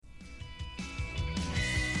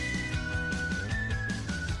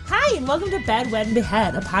Hi, and welcome to Bed, Wed, and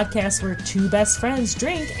Behead, a podcast where two best friends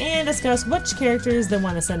drink and discuss which characters they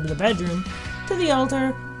want to send to the bedroom, to the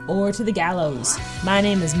altar, or to the gallows. My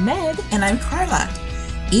name is Meg. And I'm Carla.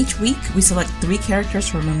 Each week, we select 3 characters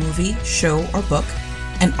from a movie, show, or book,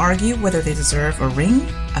 and argue whether they deserve a ring,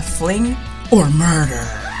 a fling, or murder,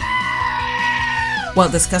 while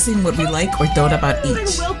discussing what we like or don't about each. And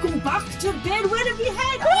welcome back to Bed, Wed, and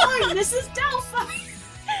Behead. I'm Mrs. Doubtfire.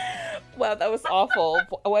 Wow, that was awful.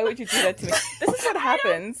 Why would you do that to me? This is what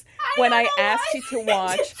happens when I ask you to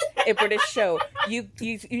watch a British show.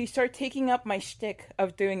 You start taking up my shtick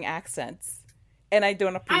of doing accents, and I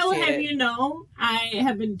don't appreciate it. I will have you know, I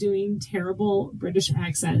have been doing terrible British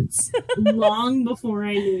accents long before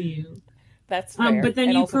I knew you. That's fair. But then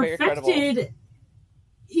and you also very credible.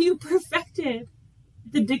 perfected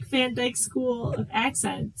the Dick Van Dyke School of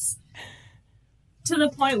accents. To the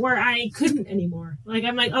point where I couldn't anymore. Like,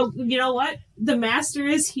 I'm like, oh, you know what? The master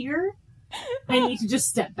is here. I need to just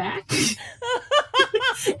step back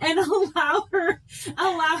and allow her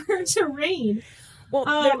to reign. Well,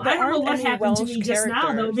 I don't know what happened to me just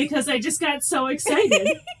now, though, because I just got so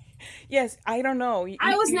excited. Yes, I don't know.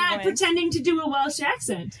 I was not pretending to do a Welsh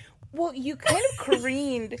accent. Well, you kind of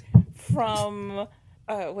careened from,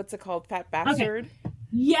 what's it called? Fat Bastard. Okay.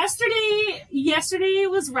 Yesterday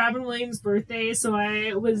was Robin Williams' birthday, so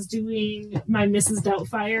I was doing my Mrs.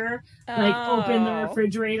 Doubtfire, like open the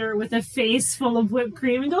refrigerator with a face full of whipped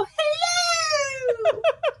cream and go, hello!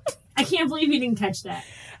 I can't believe you didn't catch that.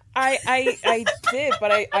 I did,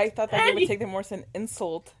 but I thought that you would take them more as an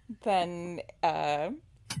insult than I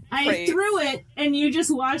praise. threw it, and you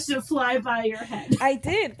just watched it fly by your head. I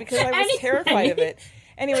did, because I was terrified of it.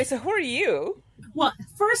 Anyway, so who are you? Well,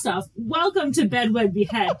 first off, welcome to Bed, Wed,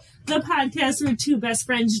 Behead, the podcast where two best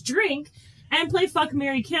friends drink and play Fuck,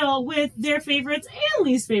 Marry, Kill with their favorites and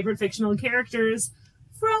least favorite fictional characters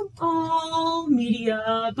from all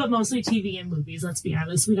media, but mostly TV and movies. Let's be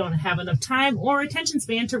honest, we don't have enough time or attention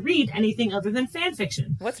span to read anything other than fan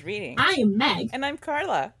fiction. What's reading? I am Meg. And I'm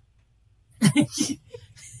Carla. You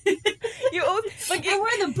like, and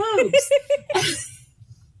we're the boobs.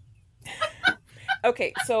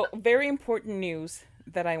 Okay, so very important news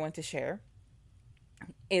that I want to share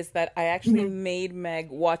is that I actually made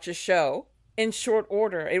Meg watch a show in short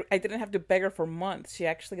order. I didn't have to beg her for months. She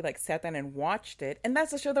actually sat down and watched it. And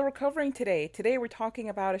that's the show that we're covering today. Today we're talking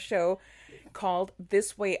about a show called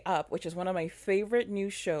This Way Up, which is one of my favorite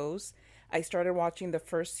new shows. I started watching the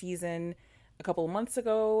first season a couple of months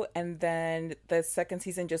ago, and then the second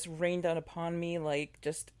season just rained down upon me like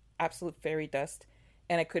just absolute fairy dust.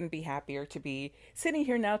 And I couldn't be happier to be sitting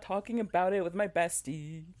here now talking about it with my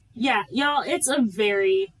bestie. Yeah, y'all, it's a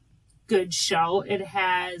very good show. It's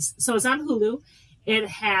on Hulu. It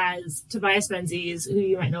has Tobias Menzies, who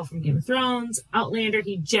you might know from Game of Thrones, Outlander.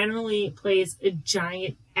 He generally plays a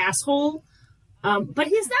giant asshole, but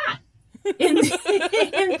he's not in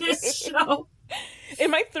this show. It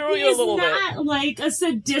might throw you a little bit.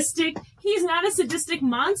 He's not a sadistic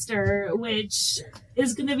monster, which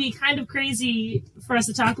is going to be kind of crazy for us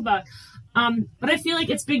to talk about. But I feel like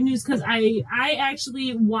it's big news because I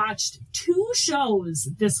actually watched 2 shows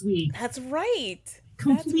this week. That's right.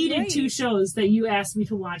 Completed 2 shows that you asked me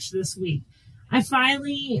to watch this week. I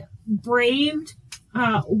finally braved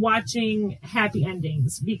watching happy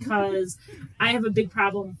endings because I have a big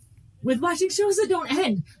problem with watching shows that don't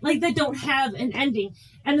end, that don't have an ending.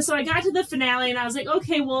 And so I got to the finale and I was like,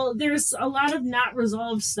 okay, well, there's a lot of not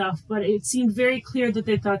resolved stuff, but it seemed very clear that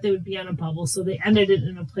they thought they would be on a bubble. So they ended it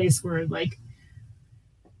in a place where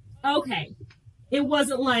okay, it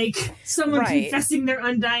wasn't like someone confessing their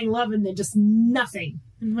undying love and then just nothing.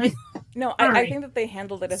 No, I think that they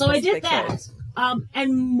handled it as so best I did they that. could.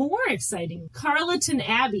 And more exciting, Carleton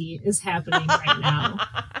Abbey is happening right now,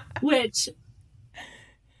 which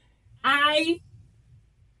I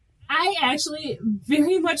actually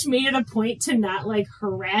very much made it a point to not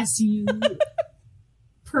harass you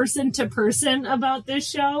person to person about this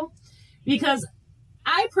show, because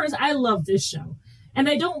I love this show, and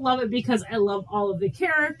I don't love it because I love all of the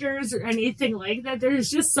characters or anything like that. There's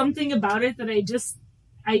just something about it that I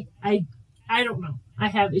don't know. I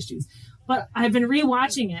have issues. But I've been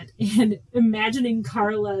rewatching it and imagining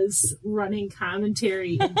Carla's running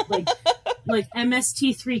commentary and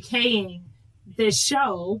MST3King this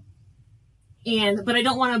show, but I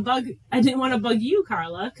didn't want to bug you,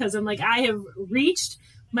 Carla, because I'm I have reached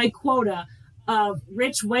my quota of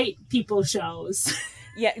rich white people shows.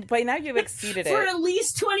 Yeah, by now you've exceeded it. For at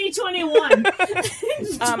least 2021.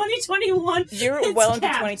 2021. You're well into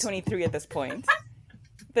 2023 at this point.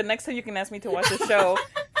 The next time you can ask me to watch a show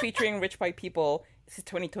featuring rich white people, This is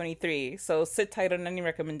 2023, so sit tight on any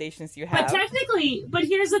recommendations you have. But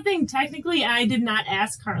here's the thing. Technically, I did not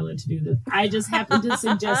ask Carla to do this. I just happened to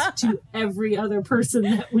suggest to every other person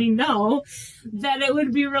that we know that it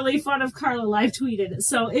would be really fun if Carla live tweeted it.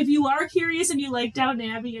 So if you are curious and you like Downton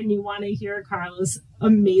Abbey and you want to hear Carla's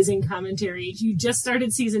amazing commentary, you just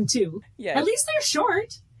started season 2. Yes. At least they're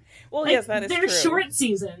short. Well, yes, that is true. They're short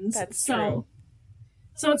seasons. That's true.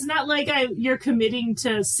 So it's not like you're committing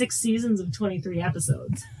to 6 seasons of 23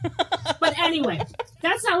 episodes. But anyway,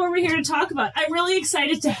 that's not what we're here to talk about. I'm really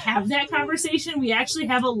excited to have that conversation. We actually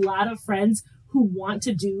have a lot of friends who want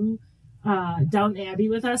to do Downton Abbey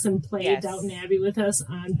with us and play Downton Abbey with us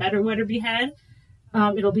on Better Wetter Behead.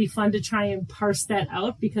 It'll be fun to try and parse that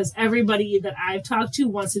out because everybody that I've talked to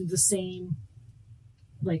wants to do the same,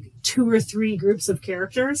 like 2 or 3 groups of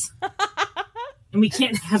characters. And we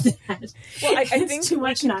can't have that. Well, I think too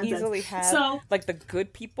much we can nonsense. easily have like the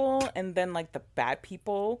good people and then like the bad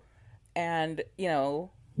people. And, you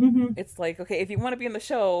know, it's like, okay, if you want to be in the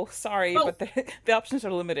show, sorry, but the options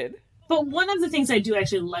are limited. But one of the things I do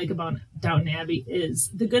actually like about Downton Abbey is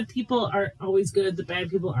the good people aren't always good. The bad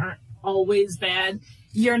people aren't always bad.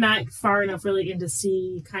 You're not far enough really in to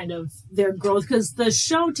see kind of their growth because the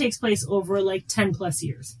show takes place over like 10 plus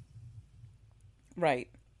years. Right.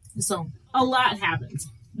 So a lot happens.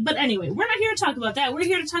 But anyway, we're not here to talk about that. We're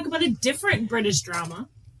here to talk about a different British drama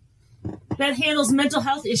that handles mental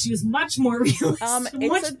health issues much more realistic,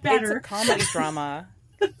 much better. It's a comedy drama.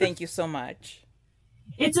 Thank you so much.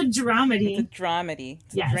 It's a dramedy. It's a dramedy.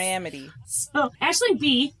 It's a dramedy. So Ashley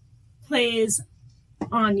B plays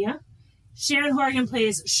Anya, Sharon Horgan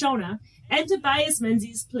plays Shona, and Tobias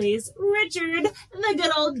Menzies plays Richard, the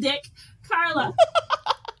good old dick. Carla,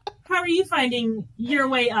 how are you finding your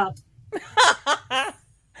way up?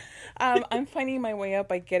 I'm finding my way up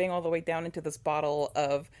by getting all the way down into this bottle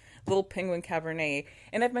of Little Penguin Cabernet.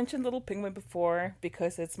 And I've mentioned Little Penguin before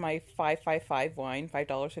because it's my 555 wine,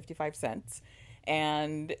 $5.55.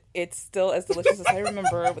 And it's still as delicious as I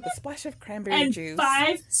remember with a splash of cranberry juice.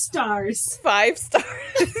 5 stars. 5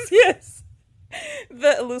 stars, yes.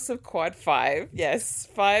 The elusive quad 5, yes.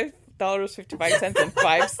 $5.55 and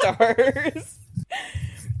 5 stars.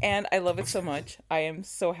 And I love it so much. I am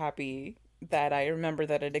so happy that I remember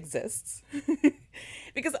that it exists.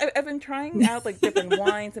 Because I've been trying out like different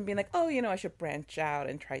wines and being like, oh, you know, I should branch out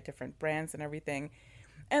and try different brands and everything.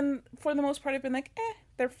 And for the most part, I've been like,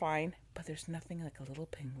 they're fine. But there's nothing like a little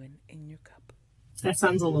penguin in your cup. That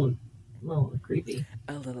sounds a little creepy.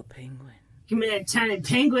 A little penguin. Give me that tiny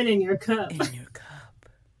penguin in your cup. In your cup.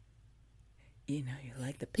 You know you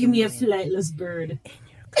like the Give penguin. me a flightless bird. In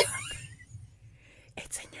your cup.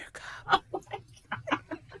 It's in your cup. Oh my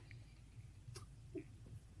God.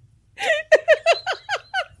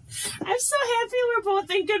 I'm so happy we're both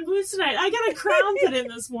in good mood tonight. I got a crown put in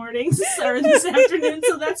this morning, or this afternoon,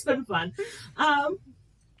 so that's been fun.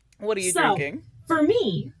 What are you drinking? For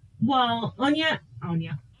me, well, Anya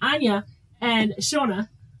and Shona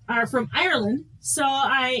are from Ireland, so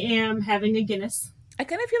I am having a Guinness. I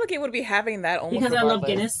kind of feel like it would be having that almost because regardless. I love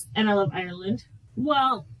Guinness and I love Ireland.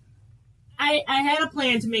 Well, I had a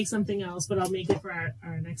plan to make something else, but I'll make it for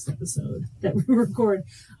our next episode that we record.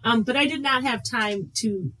 But I did not have time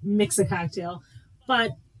to mix a cocktail.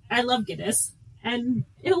 But I love Guinness, and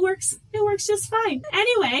it works. It works just fine.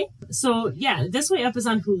 Anyway, so yeah, This Way Up is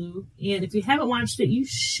on Hulu, and if you haven't watched it, you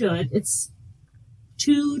should. It's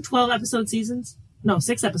 2 12-episode seasons. No,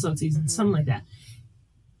 6-episode seasons, something like that.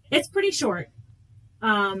 It's pretty short.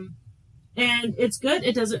 And it's good.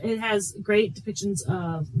 It has great depictions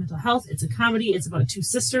of mental health. It's a comedy. It's about 2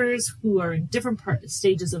 sisters who are in different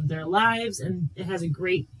stages of their lives, and it has a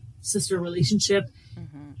great sister relationship.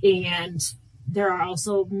 Mm-hmm. And there are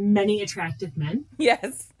also many attractive men.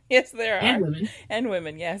 Yes, there are. And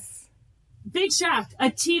women, yes. Big shock. A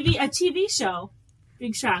TV show.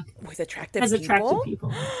 Big shock. With attractive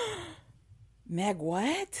people. Meg,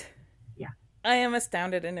 what? Yeah. I am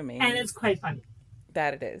astounded and amazed. And it's quite funny.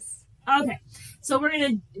 That it is. Okay, so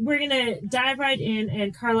we're gonna dive right in,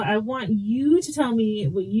 and Carla, I want you to tell me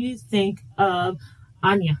what you think of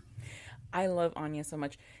Anya. I love Anya so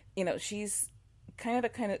much. You know, she's kind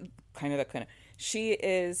of. She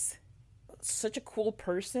is such a cool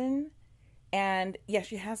person, and yeah,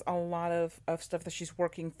 she has a lot of stuff that she's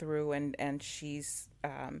working through, and she's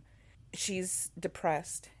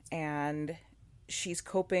depressed, and she's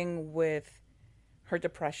coping with her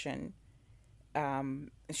depression.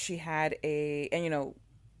 She had and you know,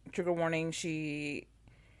 trigger warning, the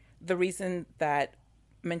reason that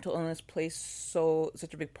mental illness plays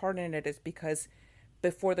such a big part in it is because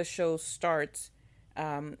before the show starts,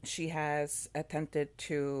 she has attempted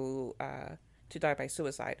to to die by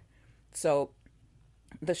suicide. So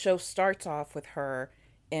the show starts off with her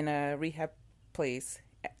in a rehab place,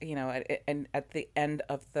 and at the end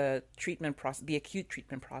of the treatment process, the acute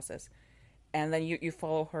treatment process. And then you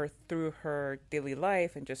follow her through her daily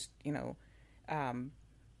life and just,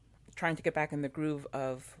 trying to get back in the groove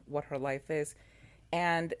of what her life is.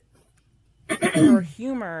 And her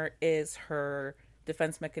humor is her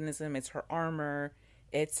defense mechanism. It's her armor.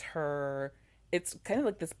 It's kind of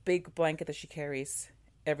like this big blanket that she carries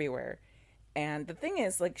everywhere. And the thing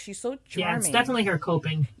is, like, she's so charming. Yeah, it's definitely her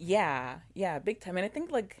coping. Yeah, big time. And I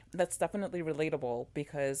think, like, that's definitely relatable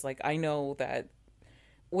because, like, I know that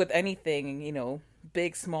with anything,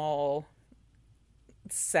 big, small,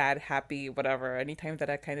 sad, happy, whatever, anytime that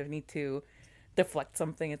I kind of need to deflect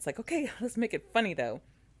something, it's like, okay, let's make it funny, though.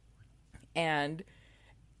 And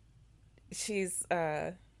she's,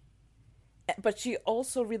 but she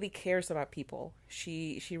also really cares about people.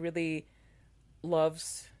 She really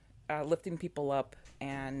loves lifting people up,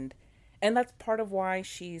 and that's part of why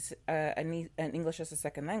she's an English as a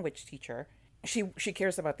second language teacher. She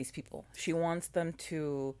cares about these people. She wants them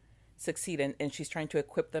to succeed, and she's trying to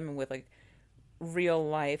equip them with like real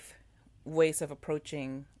life ways of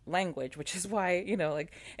approaching language, which is why,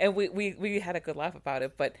 and we had a good laugh about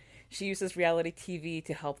it, but she uses reality TV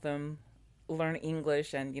to help them learn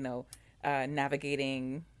English and,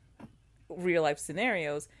 navigating real life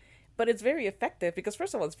scenarios. But it's very effective because,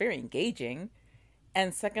 first of all, it's very engaging.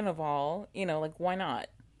 And second of all, why not?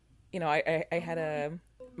 I had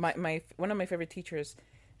my one of my favorite teachers,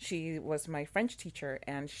 she was my French teacher,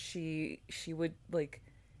 and she would like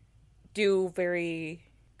do very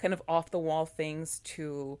kind of off the wall things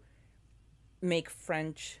to make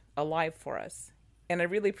French alive for us. And I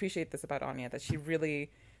really appreciate this about Anya, that she really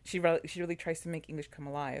tries to make English come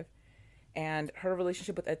alive. And her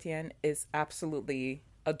relationship with Etienne is absolutely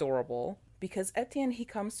adorable because Etienne, he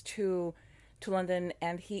comes to London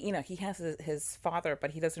and he has his father,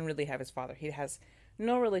 but he doesn't really have his father. He has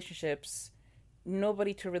no relationships,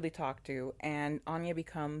 nobody to really talk to, and Anya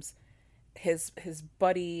becomes his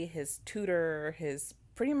buddy, his tutor, his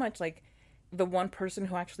pretty much like the one person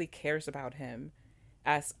who actually cares about him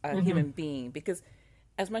as a human being. Because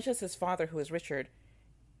as much as his father, who is Richard,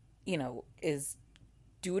 is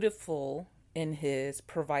dutiful in his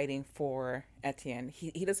providing for Etienne,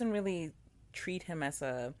 he doesn't really treat him as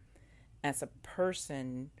a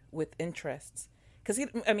person with interests. Because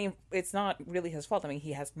it's not really his fault.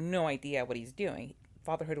 He has no idea what he's doing.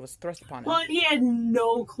 Fatherhood was thrust upon him. Well, he had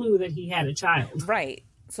no clue that he had a child. Right.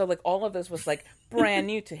 So, like, all of this was, like, brand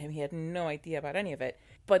new to him. He had no idea about any of it.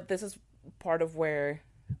 But this is part of where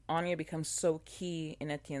Anya becomes so key in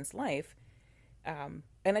Etienne's life. And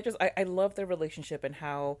I love their relationship and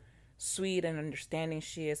how sweet and understanding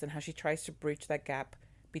she is and how she tries to bridge that gap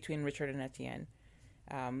between Richard and Etienne.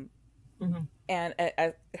 And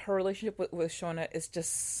her relationship with Shona is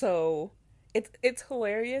just so... It's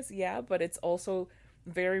hilarious, yeah, but it's also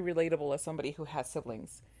very relatable as somebody who has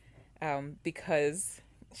siblings. Because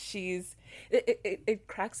it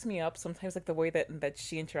cracks me up sometimes, like the way that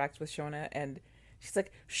she interacts with Shona, and she's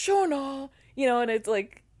like, Shona, and it's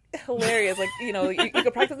like hilarious. Like, you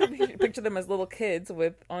could practically picture them as little kids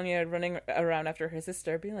with Anya running around after her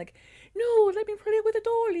sister being like, no, let me play with a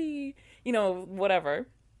dolly, whatever.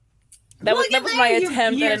 That was my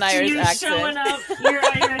attempt at an Irish accent. Showing up your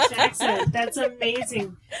Irish accent. That's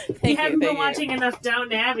amazing. You haven't been watching enough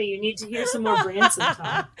Downton Abbey. You need to hear some more Branson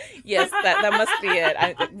talk. Yes, that must be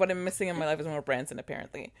it. What I'm missing in my life is more Branson,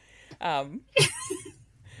 apparently.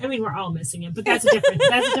 We're all missing it, but that's a different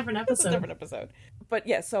episode. That's a different episode. But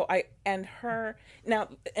yeah, so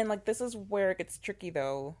this is where it gets tricky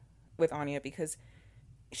though with Anya, because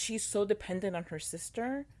she's so dependent on her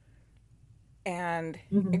sister. And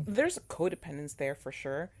there's codependence there for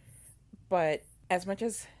sure. But as much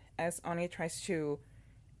as Anya tries to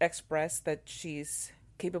express that she's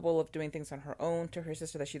capable of doing things on her own to her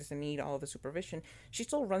sister, that she doesn't need all of the supervision, she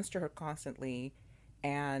still runs to her constantly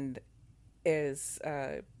and is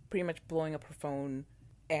pretty much blowing up her phone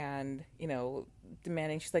and,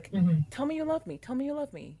 demanding, she's like, tell me you love me,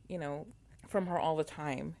 from her all the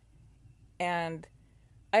time. And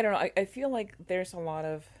I don't know, I feel like there's a lot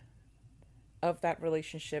of that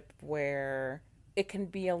relationship where it can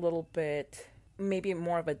be a little bit, maybe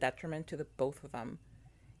more of a detriment to the both of them,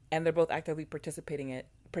 and they're both actively participating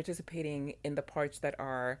in the parts that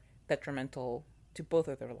are detrimental to both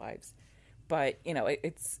of their lives. But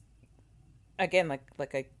it's again,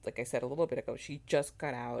 like I said a little bit ago, she just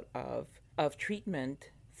got out of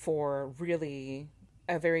treatment for really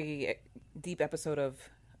a very deep episode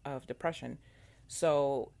of depression,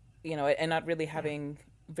 so and not really having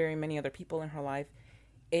very many other people in her life,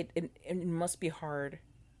 it must be hard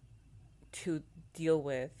to deal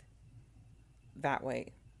with that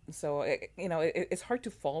way. So, it's hard to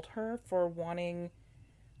fault her for wanting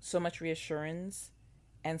so much reassurance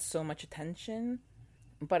and so much attention.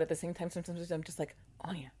 But at the same time, sometimes I'm just like,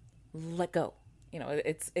 oh yeah, let go.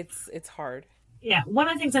 It's hard. Yeah. One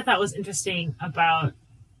of the things I thought was interesting about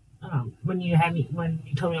when you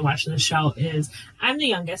told me to watch this show is I'm the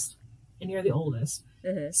youngest and you're the oldest.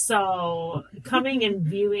 Mm-hmm. So coming and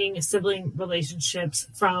viewing sibling relationships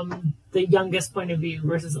from the youngest point of view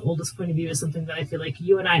versus the oldest point of view is something that I feel like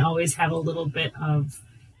you and I always have a little bit of,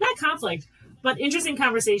 not conflict, but interesting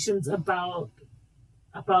conversations about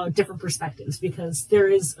different perspectives, because there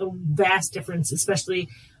is a vast difference, especially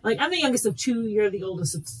like I'm the youngest of two, you're the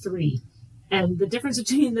oldest of three. And the difference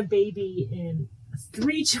between the baby in a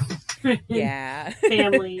 3 children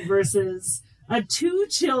family versus a 2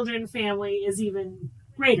 children family is even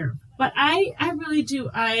greater. But I really do.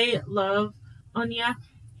 I love Anya,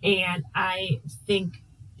 and I think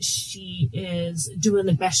she is doing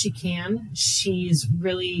the best she can. She's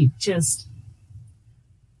really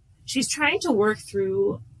she's trying to work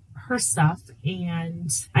through her stuff, and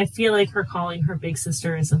I feel like her calling her big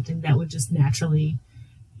sister is something that would just naturally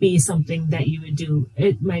be something that you would do.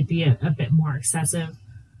 It might be a bit more excessive,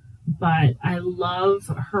 but I love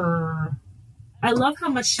her. I love how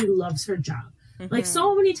much she loves her job. Mm-hmm. Like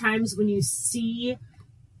so many times when you see,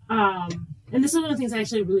 and this is one of the things I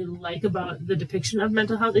actually really like about the depiction of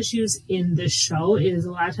mental health issues in this show, is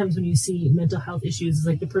a lot of times when you see mental health issues, it's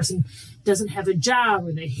like the person doesn't have a job,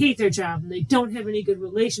 or they hate their job, and they don't have any good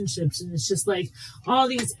relationships, and it's just like all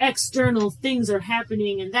these external things are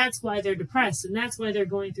happening, and that's why they're depressed, and that's why they're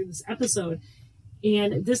going through this episode.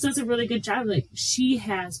 And this does a really good job. Like, she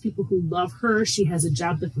has people who love her, she has a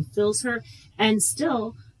job that fulfills her, and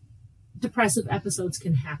still depressive episodes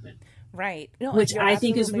can happen. Right. No, which I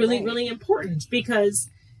think is really, right. really important, because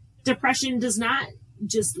depression is not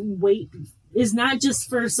just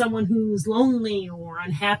for someone who's lonely or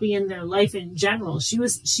unhappy in their life in general. She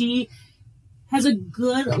has a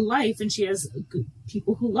good life, and she has good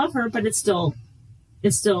people who love her, but it still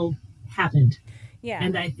happened. Yeah.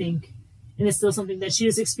 And I think, and it's still something that she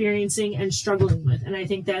is experiencing and struggling with. And I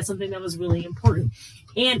think that's something that was really important.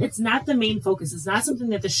 And it's not the main focus. It's not something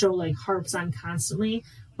that the show like harps on constantly,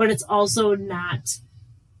 but it's also not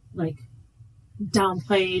like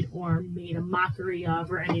downplayed or made a mockery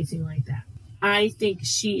of or anything like that. I think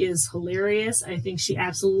she is hilarious. I think she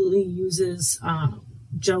absolutely uses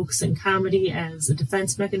jokes and comedy as a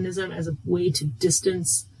defense mechanism, as a way to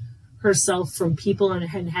distance herself from people and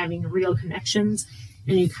having real connections.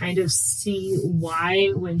 And you kind of see why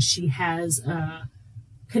when she has a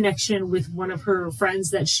connection with one of her friends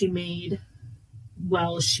that she made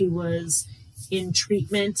while she was in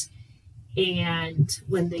treatment, and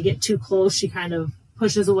when they get too close, she kind of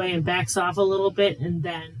pushes away and backs off a little bit, and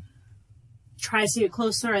then tries to get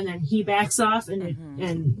closer, and then he backs off,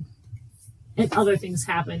 and other things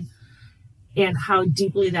happen, and how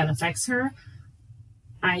deeply that affects her.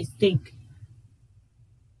 I think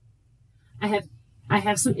I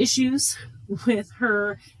have some issues with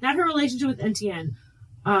her, not her relationship with NTN.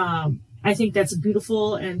 I think that's a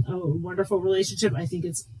beautiful and a wonderful relationship. I think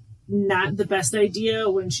it's not the best idea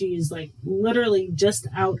when she's like literally just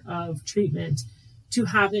out of treatment to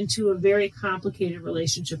hop into a very complicated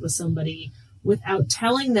relationship with somebody without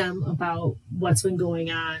telling them about what's been going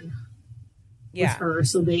on with her,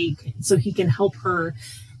 so he can help her,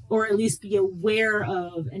 or at least be aware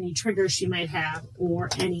of any triggers she might have or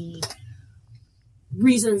any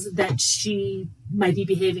reasons that she might be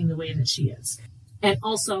behaving the way that she is. And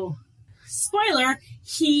also, spoiler,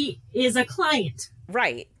 he is a client.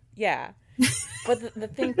 Right. Yeah. But the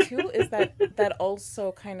thing too is that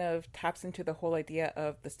also kind of taps into the whole idea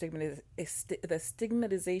of the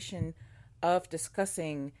stigmatization of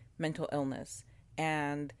discussing mental illness,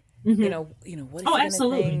 and what is he going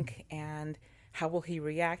to think, and how will he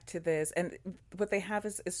react to this, and what they have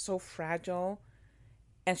is so fragile,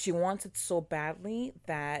 and she wants it so badly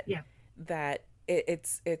that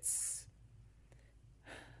it's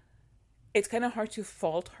kind of hard to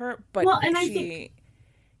fault her, but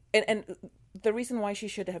and the reason why she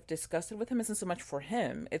should have discussed it with him isn't so much for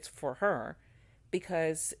him, it's for her,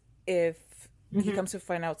 because if he comes to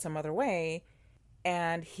find out some other way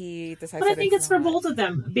and he decides, but I think it's for both of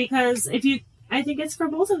them, because if you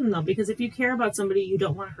care about somebody, you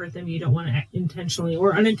don't want to hurt them, you don't want to intentionally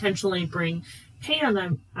or unintentionally bring pain on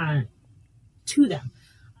them to them.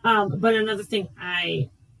 But another thing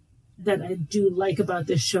that I do like about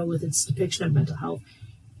this show with its depiction of mental health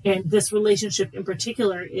and this relationship in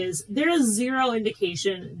particular, is there is zero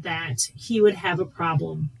indication that he would have a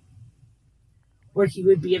problem or he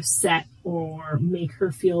would be upset or make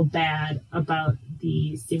her feel bad about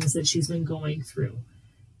the things that she's been going through.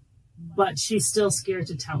 But she's still scared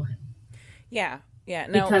to tell him. Yeah. No.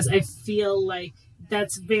 Because I feel like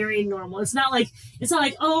that's very normal. It's not like,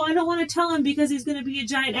 oh, I don't want to tell him because he's going to be a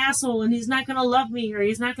giant asshole and he's not going to love me or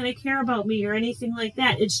he's not going to care about me or anything like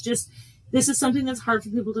that. It's just, this is something that's hard for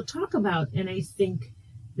people to talk about. And I think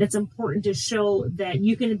that's important to show that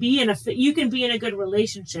you can be in a good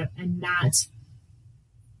relationship and not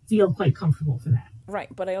feel quite comfortable for that.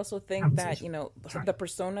 Right. But I also think that, the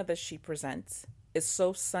persona that she presents is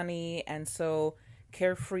so sunny and so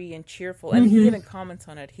carefree and cheerful. And he even comments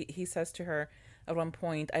on it. He says to her at one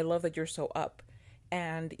point, "I love that you're so up."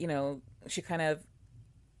 And, she kind of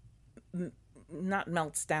not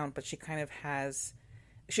melts down, but she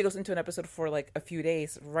goes into an episode for like a few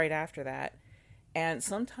days right after that. And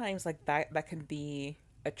sometimes like that can be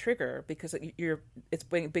a trigger because it's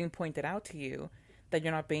being pointed out to you that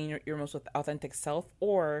you're not being your most authentic self,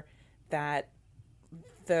 or that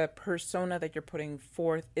the persona that you're putting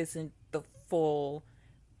forth isn't the full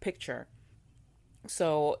picture.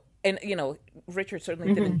 So, and Richard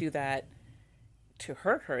certainly didn't do that to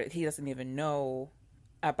hurt her. He doesn't even know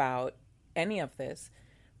about any of this,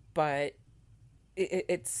 but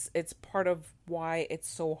it's part of why it's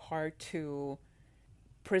so hard to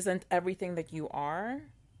present everything that you are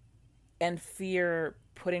and fear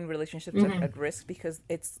putting relationships at risk, because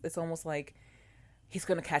it's almost like he's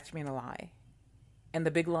going to catch me in a lie. And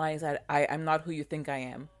the big lie is that I'm not who you think I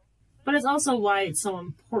am. But it's also why it's so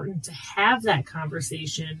important to have that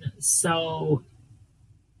conversation, so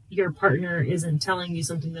your partner isn't telling you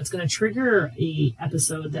something that's going to trigger a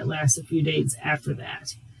episode that lasts a few days after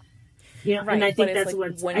that. Right, and I think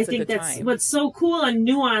that's what's so cool and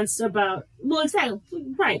nuanced about. Well, exactly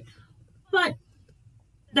right, but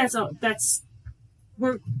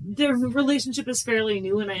their relationship is fairly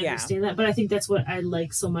new, and I understand that. But I think that's what I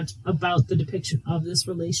like so much about the depiction of this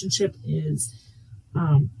relationship is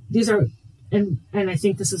these are, and I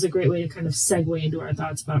think this is a great way to kind of segue into our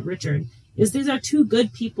thoughts about Richard. Is these are two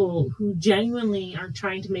good people who genuinely are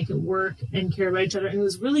trying to make it work and care about each other. And it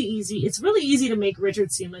was really easy. It's really easy to make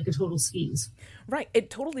Richard seem like a total skis. Right. It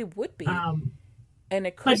totally would be. And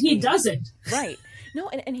it could but he doesn't. Right. No,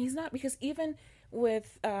 and he's not, because even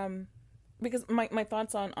with, because my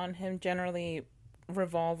thoughts on him generally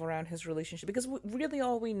revolve around his relationship, because really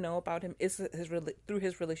all we know about him is through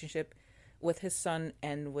his relationship with his son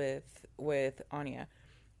and with Anya.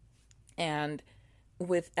 And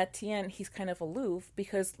with Etienne, he's kind of aloof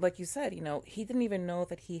because, like you said, he didn't even know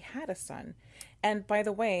that he had a son. And by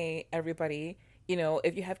the way, everybody,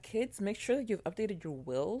 if you have kids, make sure that you've updated your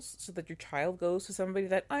wills so that your child goes to somebody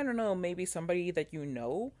that, I don't know, maybe somebody that you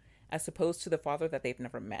know, as opposed to the father that they've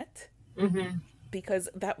never met. Mm-hmm. Because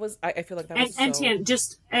that was, I feel like that was Etienne,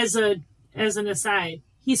 just as an aside,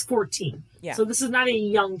 he's 14. Yeah. So this is not a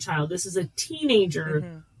young child. This is a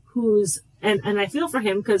teenager who's, and I feel for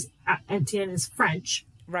him because Etienne is French.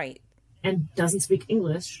 Right. And doesn't speak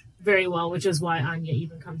English very well, which is why Anya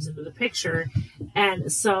even comes into the picture.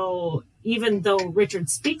 And so even though Richard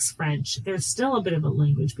speaks French, there's still a bit of a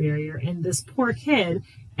language barrier. And this poor kid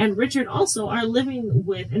and Richard also are living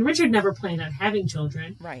with, and Richard never planned on having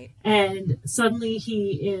children. Right. And suddenly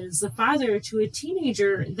he is a father to a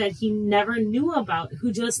teenager that he never knew about,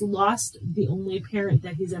 who just lost the only parent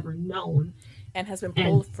that he's ever known. And has been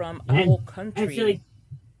pulled from a whole country, I feel like,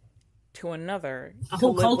 to another, a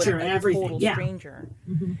whole culture and everything. Total stranger.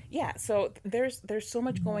 Mm-hmm. Yeah. So there's so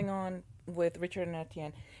much going on with Richard and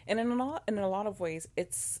Etienne, and in a lot of ways,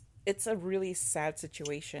 it's a really sad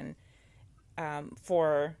situation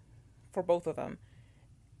for both of them.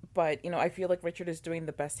 But I feel like Richard is doing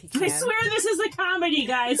the best he can. I swear this is a comedy,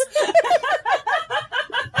 guys.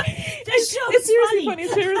 It's seriously funny.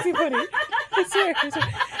 It's seriously funny. I swear.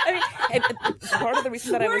 I mean, and part of the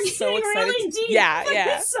reason that I was so excited, really deep, yeah,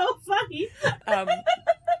 it's so funny.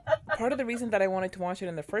 Part of the reason that I wanted to watch it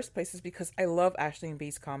in the first place is because I love Aisling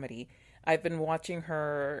Bea's comedy. I've been watching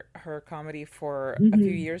her comedy for a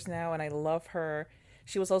few years now, and I love her.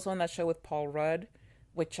 She was also on that show with Paul Rudd,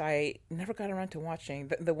 which I never got around to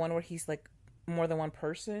watching. The one where he's like more than one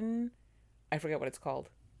person. I forget what it's called.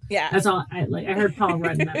 Yeah, that's all. I heard Paul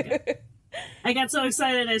Rudd in that. I got so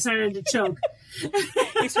excited I started to choke.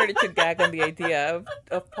 You started to gag on the idea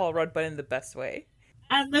of Paul Rudd, but in the best way.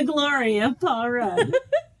 And the glory of Paul Rudd.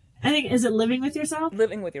 I think, is it Living with Yourself?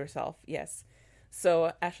 Living with Yourself, yes.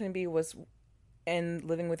 So Aisling Bea was in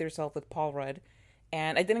Living with Yourself with Paul Rudd.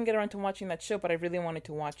 And I didn't get around to watching that show, but I really wanted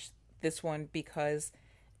to watch this one because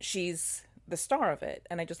she's the star of it,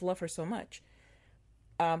 and I just love her so much.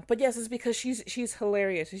 But yes, it's because she's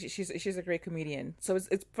hilarious. She's a great comedian. So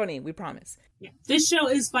it's funny. We promise. Yeah, this show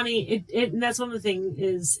is funny. And that's one of the things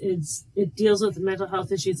is it deals with mental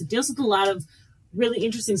health issues. It deals with a lot of really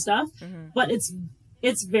interesting stuff, but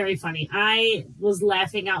it's very funny. I was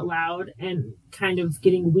laughing out loud and kind of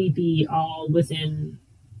getting weepy all within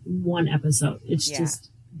one episode. It's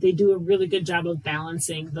just they do a really good job of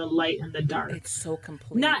balancing the light and the dark. It's so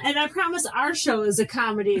complete. And I promise our show is a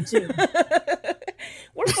comedy too.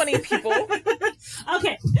 We're funny people.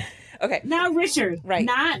 Okay. Now Richard, right?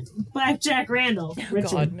 Not Blackjack Randall.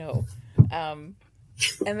 Richard. God, no. And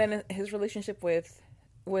then his relationship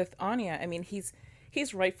with Anya. I mean, he's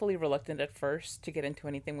rightfully reluctant at first to get into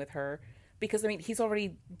anything with her because, I mean, he's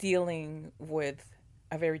already dealing with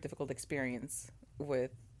a very difficult experience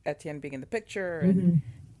with Etienne being in the picture and,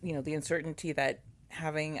 you know, the uncertainty that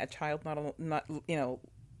having a child, not you know,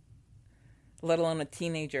 let alone a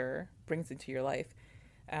teenager, brings into your life.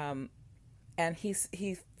 And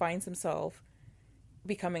he finds himself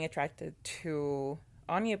becoming attracted to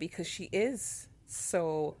Anya because she is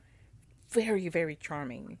so very, very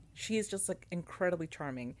charming. She is just like incredibly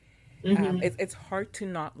charming. It's hard to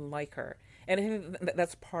not like her, and I think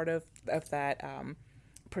that's part of that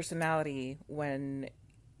personality. When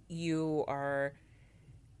you are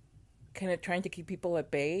kind of trying to keep people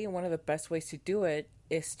at bay, one of the best ways to do it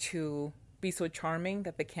is to be so charming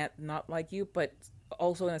that they can't not like you, but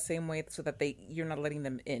also in the same way so that you're not letting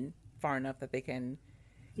them in far enough that they can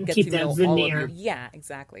get keep to that know veneer. all of you. Yeah,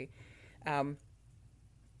 exactly.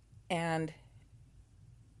 And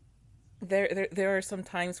there are some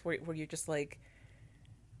times where you're just like,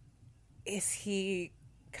 is he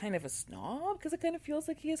kind of a snob? Because it kind of feels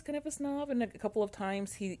like he is kind of a snob. And a couple of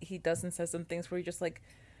times he does and says some things where you're just like,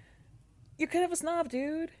 you're kind of a snob,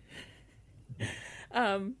 dude.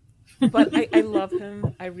 But I love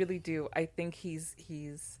him. I really do. I think he's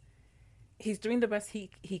doing the best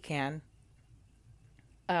he can.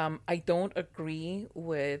 I don't agree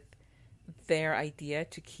with their idea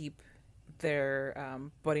to keep their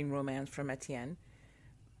budding romance from Etienne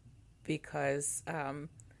because I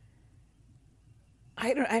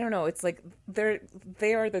don't know. It's like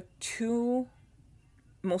they are the two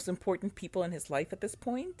most important people in his life at this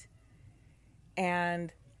point,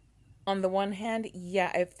 and on the one hand,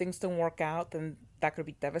 yeah, if things don't work out, then that could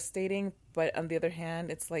be devastating. But on the other hand,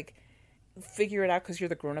 it's like, figure it out because you're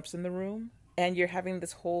the grown-ups in the room. And you're having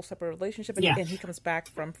this whole separate relationship. And, and he comes back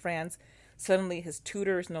from France. Suddenly his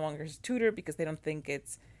tutor is no longer his tutor because they don't think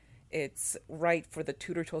it's right for the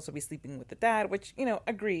tutor to also be sleeping with the dad, which, you know,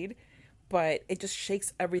 agreed. But it just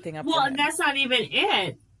shakes everything up. Well, and that's not even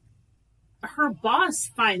it. Her boss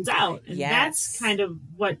finds out. And that's kind of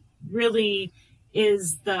what really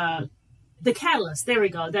is the catalyst, there we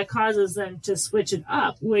go, that causes them to switch it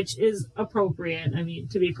up, which is appropriate. I mean,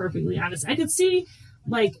 to be perfectly honest, I could see,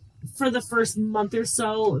 like, for the first month or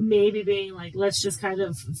so, maybe being like, let's just kind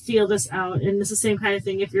of feel this out. And it's the same kind of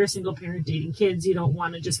thing if you're a single parent dating kids, you don't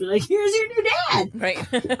want to just be like, here's your new dad. Right.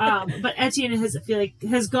 But Etienne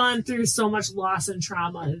has gone through so much loss and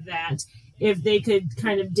trauma that if they could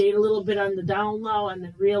kind of date a little bit on the down low and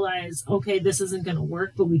then realize, okay, this isn't going to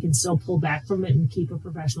work, but we can still pull back from it and keep a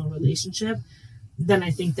professional relationship, then I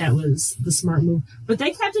think that was the smart move. But they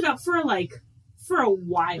kept it up for a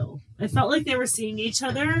while. I felt like they were seeing each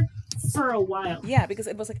other for a while. Yeah, because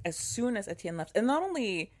it was like as soon as Etienne left, and not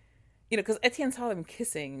only, you know, because Etienne saw them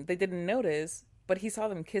kissing, they didn't notice, but he saw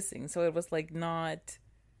them kissing, so it was like not.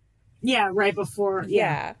 Yeah, right before.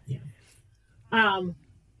 Yeah.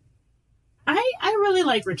 I really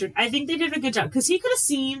like Richard. I think they did a good job because he could have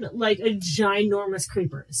seemed like a ginormous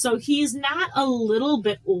creeper. So he's not a little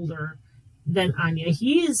bit older than Anya.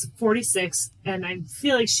 He is 46, and I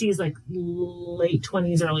feel like she's like late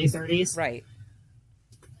 20s, early 30s. Right.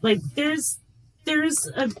 Like there's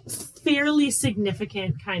a fairly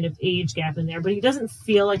significant kind of age gap in there, but he doesn't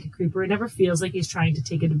feel like a creeper. It never feels like he's trying to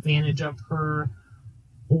take advantage of her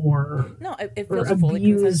or it feels or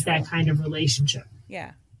abuse that kind of relationship.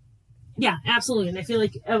 Yeah. Yeah, absolutely. And I feel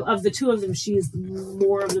like of the two of them, she's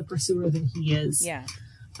more of the pursuer than he is. Yeah.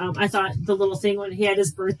 I thought the little thing when he had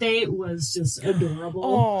his birthday was just adorable.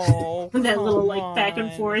 Oh, that little like back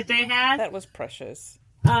and forth they had. That was precious.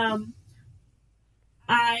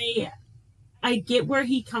 I get where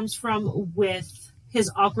he comes from with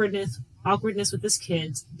his awkwardness with his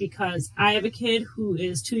kids, because I have a kid who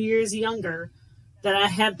is 2 years younger that I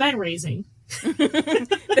have been raising.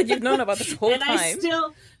 That you've known about this whole time.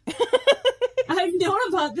 I've known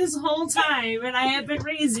about this whole time, and I have been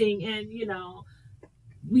raising, and, you know,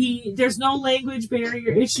 there's no language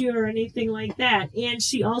barrier issue or anything like that. And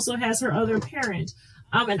she also has her other parent.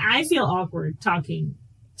 And I feel awkward talking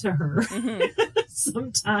to her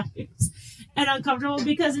sometimes and uncomfortable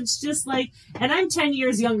because it's just like, and I'm 10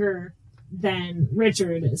 years younger than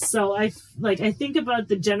Richard. So I think about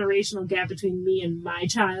the generational gap between me and my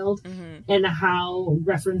child and how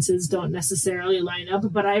references don't necessarily line up,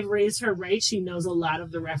 but I've raised her right. She knows a lot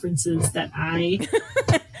of the references that I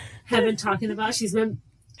have been talking about. She's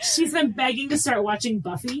been begging to start watching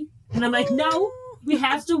Buffy. And I'm like, no, we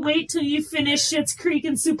have to wait till you finish Schitt's Creek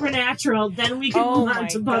and Supernatural. Then we can move on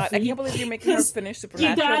to Buffy. I can't believe you're making her finish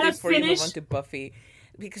Supernatural before you move on to Buffy.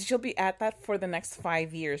 Because she'll be at that for the next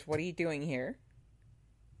 5 years. What are you doing here?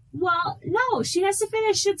 Well, no, she has to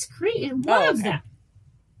finish Schitt's Creek. One of them.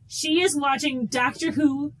 She is watching Doctor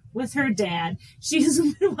Who with her dad. She's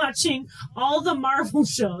been watching all the Marvel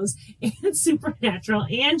shows and Supernatural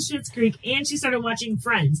and Schitt's Creek, and she started watching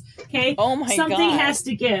Friends. Okay, oh my god, something has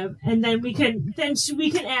to give, and then we can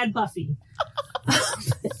add Buffy.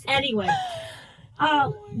 Anyway,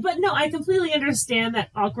 but no, I completely understand that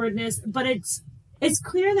awkwardness, but it's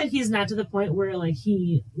clear that he's not to the point where like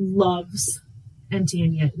he loves Auntie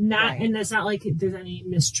Anya. And it's not like there's any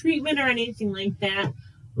mistreatment or anything like that.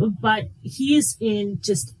 But he's in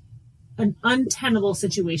just an untenable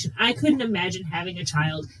situation. I couldn't imagine having a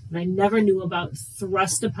child that I never knew about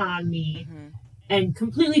thrust upon me and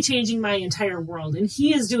completely changing my entire world. And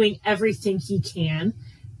he is doing everything he can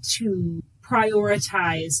to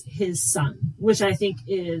prioritize his son, which I think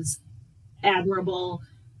is admirable.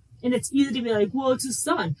 And it's easy to be like, well, it's his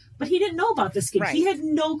son. But he didn't know about this kid. Right. He had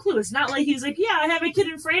no clue. It's not like he was like, yeah, I have a kid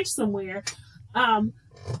in France somewhere.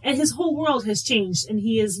 And his whole world has changed, and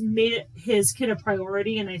he has made his kid a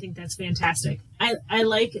priority, and I think that's fantastic. I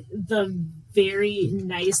like the very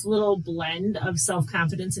nice little blend of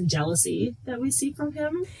self-confidence and jealousy that we see from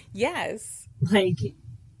him. Yes.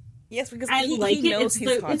 Yes, because I like he it. knows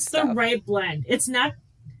It's the right blend. It's not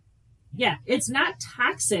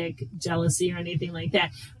toxic jealousy or anything like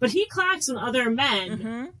that. But he clocks when other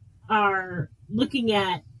men are looking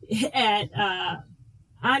at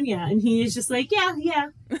Anya, and he is just like, yeah,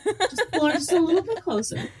 just pull her just a little bit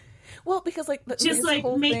closer. Well, because like just like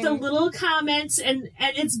make the little comments, and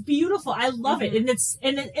it's beautiful. I love it, and that's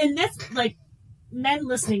like men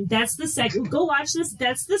listening. That's the go watch this.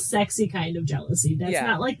 That's the sexy kind of jealousy. That's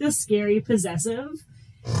not like the scary possessive.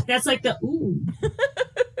 That's like the ooh,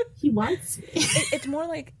 he wants me. It's more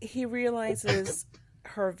like he realizes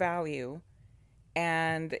her value,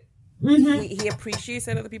 and he appreciates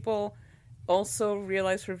that other people also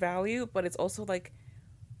realize her value, but it's also like,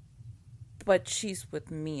 but she's with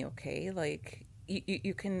me, okay? Like,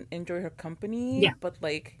 you can enjoy her company, but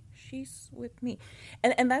like, she's with me.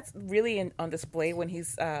 And that's really on display when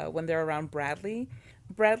when they're around Bradley.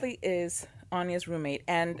 Bradley is Anya's roommate,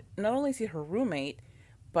 and not only is he her roommate,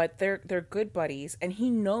 but they're good buddies, and he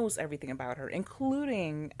knows everything about her,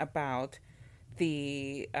 including about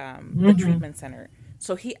the treatment center.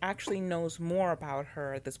 So he actually knows more about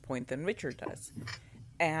her at this point than Richard does.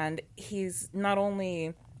 And he's not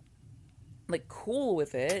only like cool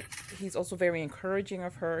with it, he's also very encouraging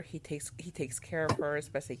of her. He takes care of her as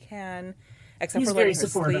best he can, except for letting her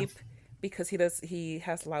sleep, because he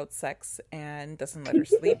has loud sex and doesn't let her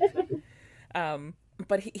sleep.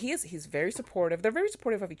 But he's very supportive. They're very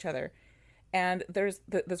supportive of each other. And there's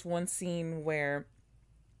this one scene where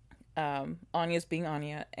Anya's being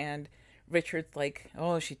Anya, and Richard's like,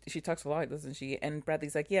 oh, she talks a lot, doesn't she? And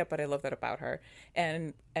Bradley's like, yeah, but I love that about her.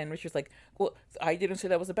 And Richard's like, well, I didn't say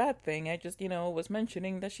that was a bad thing. I just, was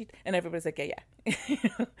mentioning that she... And everybody's like, yeah.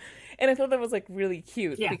 And I thought that was, like, really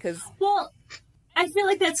cute because... Well, I feel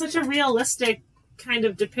like that's such a realistic kind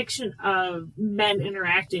of depiction of men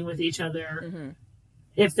interacting with each other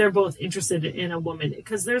if they're both interested in a woman.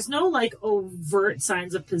 Because there's no, like, overt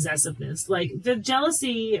signs of possessiveness. Like, the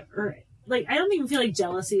jealousy or... Like, I don't even feel like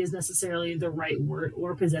jealousy is necessarily the right word,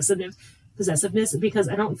 or possessiveness, because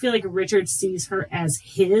I don't feel like Richard sees her as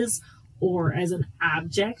his or as an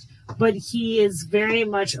object, but he is very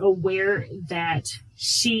much aware that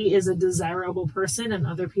she is a desirable person and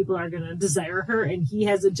other people are going to desire her, and he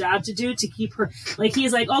has a job to do to keep her, like,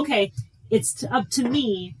 he's like, okay, it's up to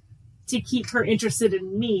me to keep her interested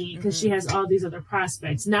in me because she has all these other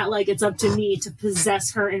prospects. Not like it's up to me to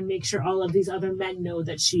possess her and make sure all of these other men know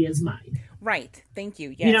that she is mine. Right. Thank you.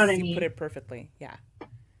 Yes, you know what I mean? You put it perfectly. Yeah.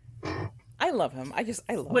 I love him. I love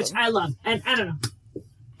him. Which I love. And I don't know.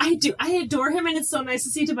 I do. I adore him, and it's so nice to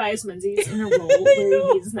see Tobias Menzies in a role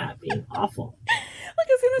where he's not being awful.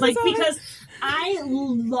 Because I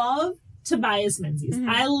love Tobias Menzies.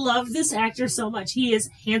 I love this actor so much. He is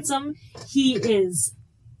handsome. He is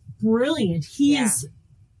brilliant. He is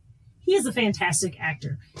a fantastic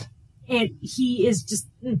actor. And he is just,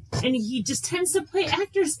 and he just tends to play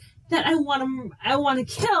actors that I want to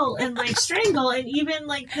kill and like strangle, and even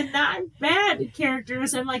like the not bad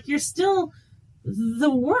characters. I'm like, you're still the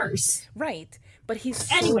worst. Right. But he's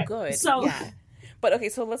so good. So, yeah. But okay,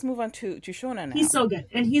 so let's move on to Shona now. He's so good,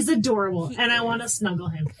 and he's adorable, and I want to snuggle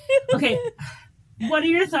him. Okay. What are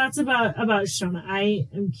your thoughts about Shona?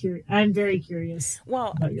 I'm very curious.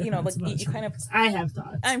 Well, you know, like you kind of. I have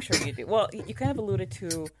thoughts. I'm sure you do. Well, you kind of alluded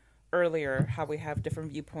to earlier how we have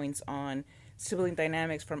different viewpoints on sibling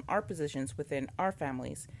dynamics from our positions within our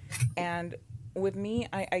families, and with me,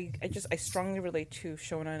 I strongly relate to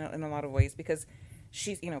Shona in a lot of ways, because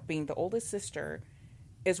she's, you know, being the oldest sister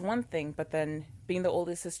is one thing, but then being the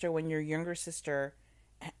oldest sister when your younger sister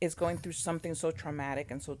is going through something so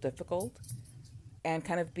traumatic and so difficult, and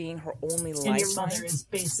kind of being her only lifeline. And your mother is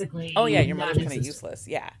basically... Oh, yeah, your mother's kind of useless,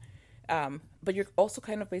 yeah. But you're also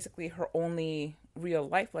kind of basically her only real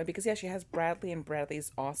lifeline, because, yeah, she has Bradley, and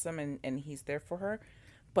Bradley's awesome, and he's there for her.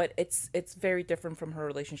 But it's very different from her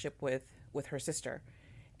relationship with her sister.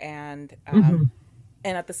 And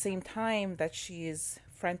and at the same time that she is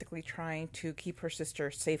frantically trying to keep her sister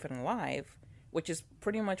safe and alive, which is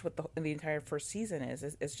pretty much what the entire first season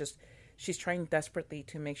is just she's trying desperately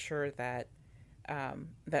to make sure that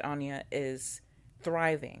that Anya is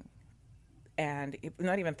thriving, and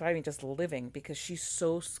not even thriving, just living, because she's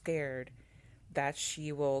so scared that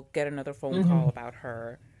she will get another phone call about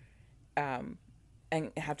her, and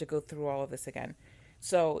have to go through all of this again.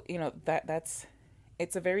 So, you know,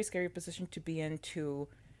 it's a very scary position to be in, to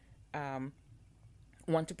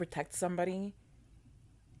want to protect somebody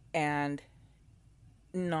and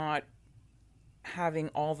not having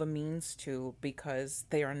all the means to, because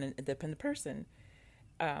they are an independent person.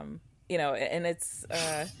 You know, and it's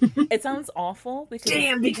it sounds awful because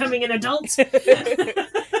becoming an adult.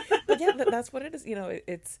 But yeah, that's what it is. You know,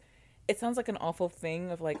 it sounds like an awful thing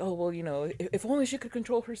of like, oh well, you know, if only she could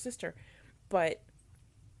control her sister. But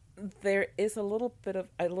there is a little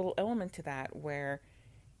element to that, where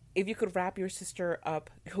if you could wrap your sister up,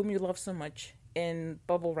 whom you love so much, in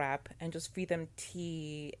bubble wrap and just feed them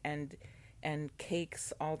tea and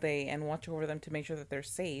cakes all day and watch over them to make sure that they're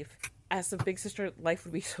safe, as a big sister, life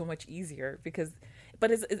would be so much easier.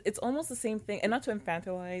 But it's almost the same thing, and not to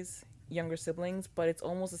infantilize younger siblings, but it's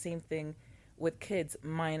almost the same thing with kids,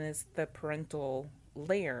 minus the parental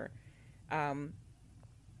layer,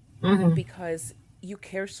 because you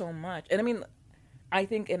care so much. And I mean, I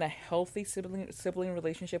think in a healthy sibling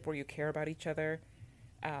relationship where you care about each other,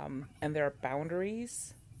 and there are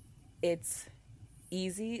boundaries, it's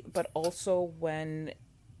easy. But also when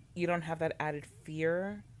you don't have that added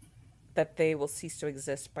fear that they will cease to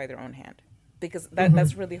exist by their own hand, because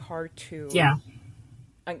that's really hard to. Yeah.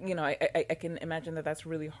 You know, I can imagine that's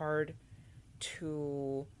really hard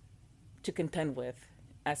to contend with,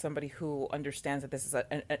 as somebody who understands that this is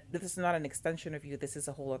this is not an extension of you. This is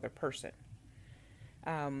a whole other person.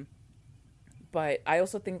 But I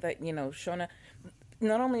also think that, you know, Shona,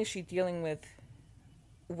 not only is she dealing with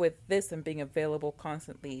this and being available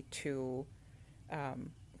constantly to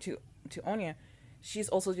Anya, she's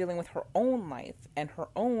also dealing with her own life and her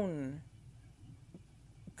own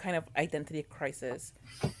kind of identity crisis.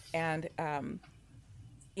 And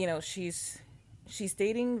you know, she's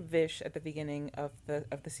dating Vish at the beginning of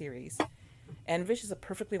the series, and Vish is a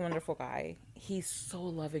perfectly wonderful guy. He's so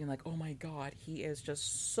loving, like, oh my god, he is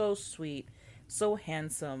just so sweet, so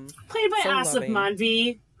handsome, played by Asif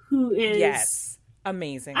Manvi, who is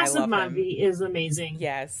amazing. Asif Manvi is amazing.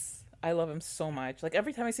 Yes, I love him so much. Like,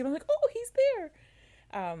 every time I see him, I'm like, oh, he's there.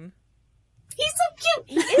 He's so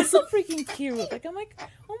cute. He is so freaking cute. Like, I'm like,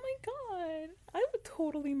 oh my god, I would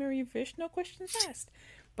totally marry Vish, no questions asked.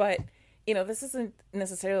 But, you know, this isn't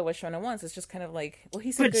necessarily what Shona wants. It's just kind of like, well,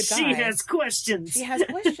 he's a good guy. But she has questions. She has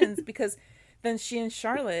questions, because then she and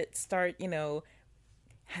Charlotte start, you know,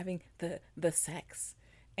 having the sex,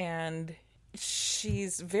 and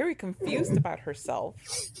she's very confused about herself.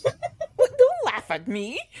 Don't laugh at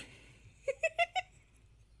me.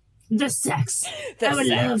 The sex. I would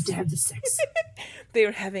love to have the sex. They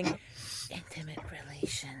were having intimate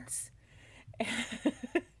relations.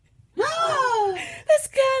 The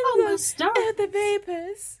scandal at the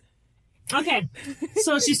vapors. Okay,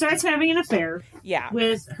 so she starts having an affair.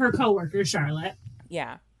 With her coworker Charlotte.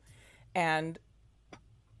 Yeah, and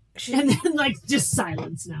then like just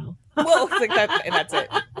silence now. Well, it's like that, and that's it.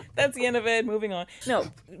 That's the end of it. Moving on. No,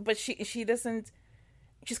 but she doesn't.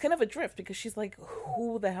 She's kind of adrift, because she's like,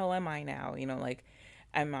 who the hell am I now? You know, like,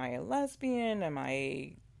 am I a lesbian? Am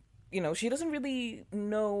I she doesn't really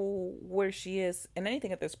know where she is in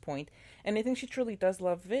anything at this point. And I think she truly does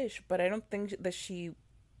love Vish, but I don't think that she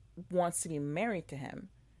wants to be married to him.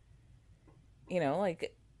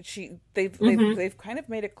 Like they've kind of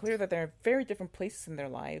made it clear that they're in very different places in their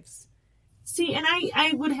lives. See, and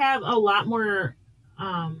I would have a lot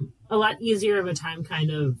easier of a time kind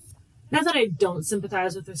of, not that I don't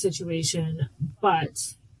sympathize with her situation,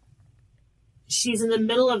 but she's in the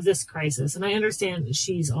middle of this crisis, and I understand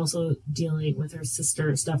she's also dealing with her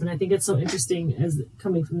sister stuff, and I think it's so interesting as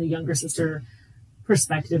coming from the younger sister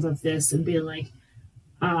perspective of this and being like,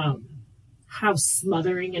 how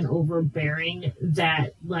smothering and overbearing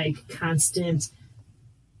that like constant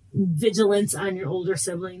vigilance on your older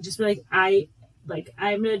sibling. Just be like,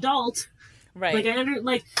 I'm an adult, right?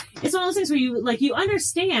 Like it's one of those things where you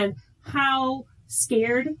understand how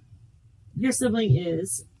scared your sibling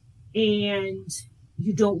is, and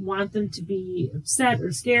you don't want them to be upset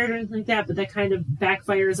or scared or anything like that, but that kind of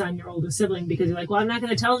backfires on your older sibling because you're like, well, I'm not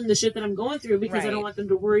going to tell them the shit that I'm going through because I don't want them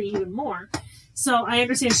to worry even more. So I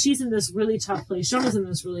understand she's in this really tough place. Shona's in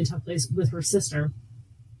this really tough place with her sister.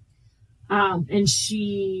 And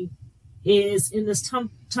she is in this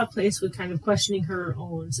tough place with kind of questioning her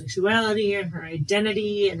own sexuality and her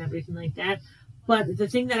identity and everything like that. But the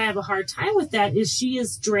thing that I have a hard time with that is she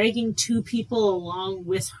is dragging two people along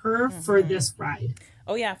with her for this ride.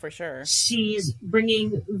 Oh, yeah, for sure. She's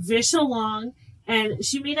bringing Vish along, and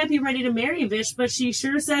she may not be ready to marry Vish, but she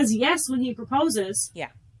sure says yes when he proposes. Yeah.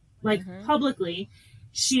 Like, publicly.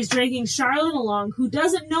 She's dragging Charlotte along, who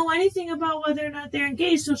doesn't know anything about whether or not they're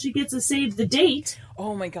engaged till she gets a save the date.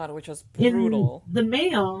 Oh, my God, which was brutal. In the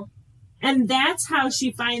mail. And that's how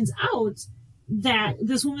she finds out that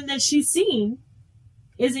this woman that she's seen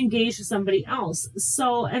is engaged to somebody else.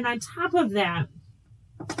 So, and on top of that,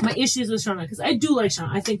 my issues with Shona, because I do like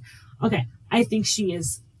Shona. I think she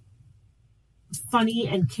is funny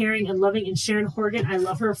and caring and loving. And Sharon Horgan, I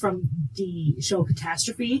love her from the show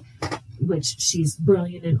Catastrophe, which she's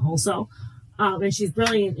brilliant in also. And she's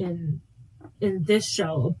brilliant in this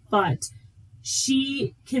show, but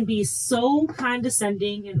she can be so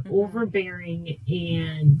condescending and overbearing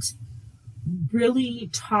and really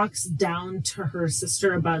talks down to her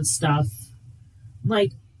sister about stuff.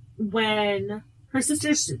 Like when her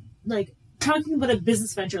sister's like talking about a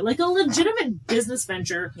business venture, like a legitimate business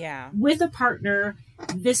venture, with a partner.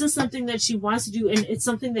 This is something that she wants to do, and it's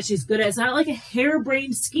something that she's good at. It's not like a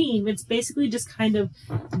harebrained scheme. It's basically just kind of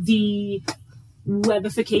the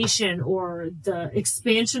webification or the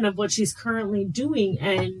expansion of what she's currently doing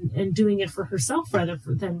and doing it for herself rather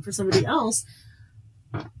than for somebody else.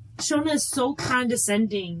 Shona is so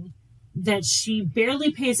condescending that she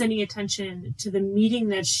barely pays any attention to the meeting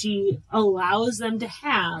that she allows them to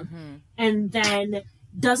have, and then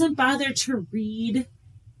doesn't bother to read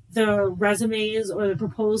the resumes or the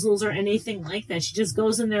proposals or anything like that. She just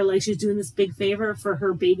goes in there like she's doing this big favor for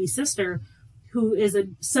her baby sister, who is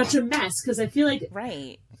such a mess. Because I feel like...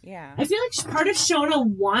 Right, yeah. I feel like part of Shona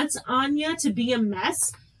wants Anya to be a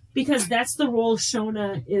mess, because that's the role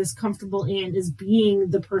Shona is comfortable in, is being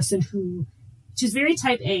the person who... She's very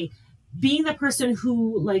type A. Being the person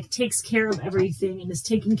who, like, takes care of everything and is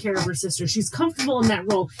taking care of her sister. She's comfortable in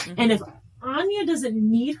that role. And if Anya doesn't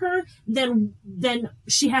need her, then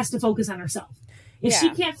she has to focus on herself. If she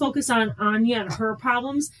can't focus on Anya and her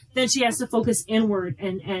problems, then she has to focus inward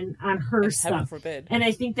and on her stuff. Heaven forbid. And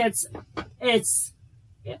I think it's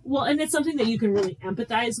something that you can really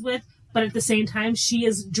empathize with, but at the same time, she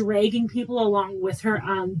is dragging people along with her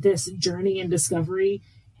on this journey and discovery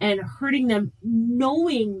and hurting them,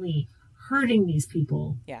 knowingly hurting these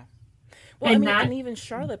people. Yeah. Well, and even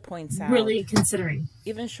Charlotte points out... Really considering.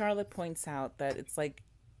 Even Charlotte points out that it's like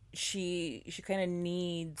she kind of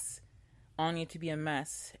needs Anya to be a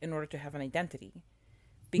mess in order to have an identity.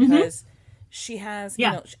 Because she has,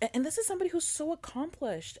 and this is somebody who's so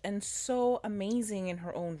accomplished and so amazing in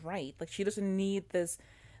her own right. Like, she doesn't need this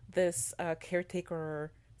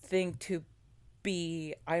caretaker thing to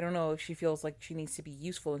be, I don't know if she feels like she needs to be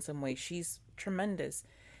useful in some way. She's tremendous.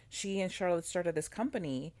 She and Charlotte started this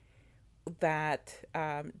company that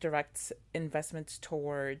directs investments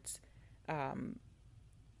towards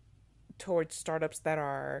startups that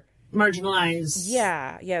are marginalized.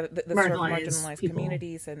 The sort of marginalized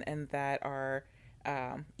communities and that are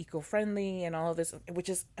eco-friendly and all of this, which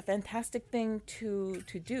is a fantastic thing to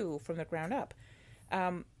do from the ground up.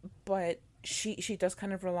 But she does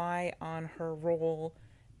kind of rely on her role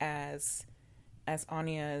as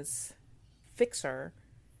Anya's fixer.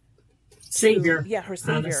 Savior. Her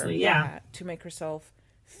savior. Honestly, to make herself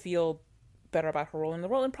feel better about her role in the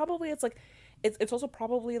role. And probably it's like, it's also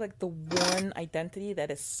probably like the one identity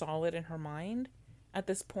that is solid in her mind at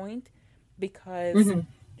this point, because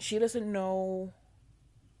she doesn't know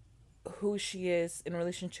who she is in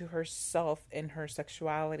relation to herself, in her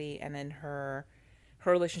sexuality, and in her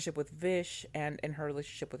relationship with Vish, and in her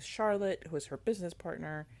relationship with Charlotte, who is her business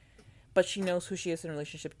partner. But she knows who she is in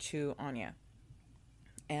relationship to Anya.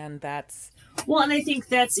 And that's... Well, and I think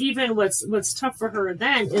that's even what's tough for her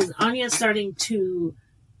then, is Anya starting to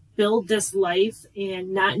build this life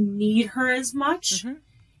and not need her as much.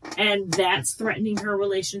 And that's threatening her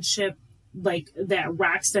relationship, like that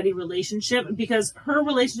rock steady relationship, because her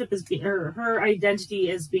relationship is her identity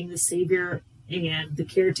as being the savior and the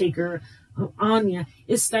caretaker of Anya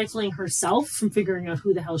is stifling herself from figuring out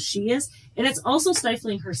who the hell she is, and it's also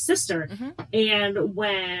stifling her sister. And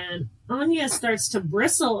when Anya starts to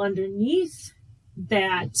bristle underneath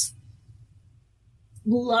that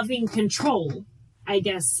loving control, I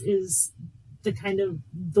guess is the kind of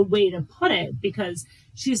the way to put it, because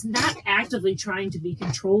she's not actively trying to be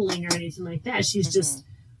controlling or anything like that. She's just,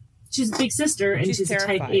 she's a big sister, and she's a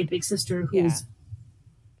type A big sister who's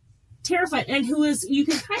terrified, and who is, you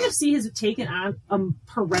can kind of see, has taken on a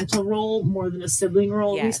parental role more than a sibling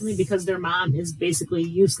role recently, because their mom is basically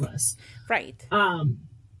useless. Right.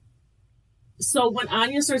 So when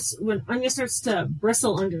Anya starts to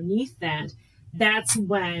bristle underneath that, that's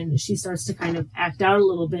when she starts to kind of act out a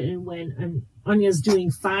little bit. And when Anya's doing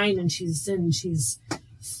fine and she's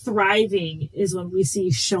thriving is when we see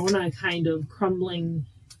Shona kind of crumbling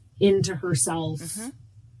into herself,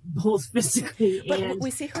 both physically and we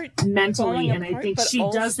see her mentally. And apart, I think she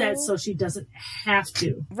does that so she doesn't have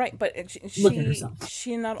to. Right, but look at herself.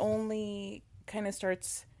 She not only kind of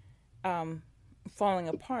starts falling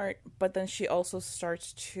apart, but then she also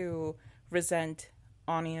starts to resent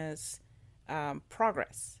Anya's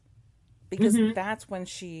progress, because that's when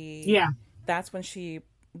she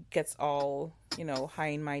gets all, you know, high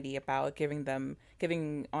and mighty about giving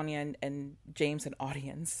Anya and James an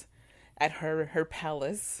audience at her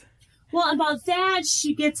palace. Well, about that,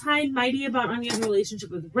 she gets high and mighty about Anya's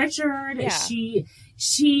relationship with Richard. Yeah.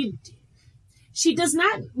 She does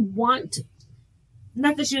not want,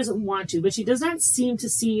 not that she doesn't want to, but she does not seem to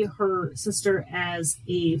see her sister as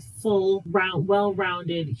a full,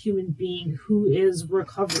 well-rounded human being who is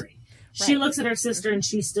recovering. Right. She looks at her sister and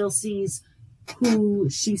she still sees who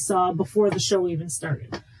she saw before the show even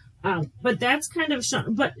started. But that's kind of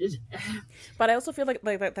but I also feel like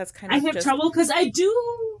that's kind of, I have trouble because I do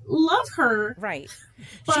love her, right?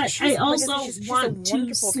 But I also want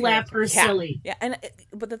to slap her silly. Yeah, and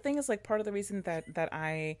but the thing is, like, part of the reason that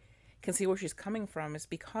I can see where she's coming from is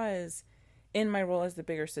because in my role as the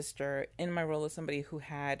bigger sister, in my role as somebody who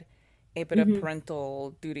had a bit of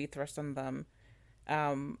parental duty thrust on them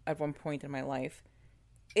at one point in my life,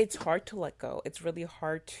 it's hard to let go. It's really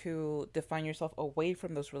hard to define yourself away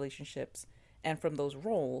from those relationships and from those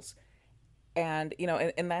roles. And, you know,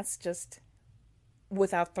 and that's just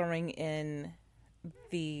without throwing in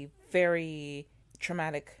the very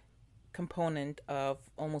traumatic component of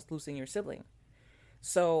almost losing your sibling.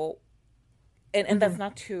 So, and that's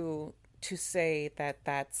not to say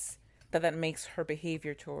that makes her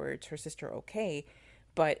behavior towards her sister okay,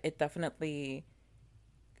 but it definitely,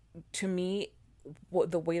 to me,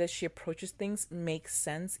 the way that she approaches things makes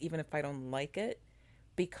sense, even if I don't like it,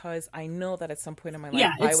 because I know that at some point in my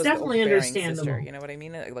life, I was definitely the overbearing understandable. sister. You know what I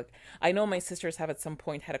mean? Like, I know my sisters have at some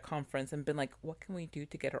point had a conference and been like, "What can we do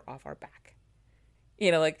to get her off our back?"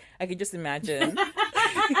 You know, like, I could just imagine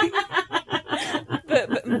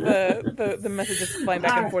the messages flying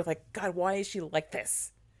back and forth, like, "God, why is she like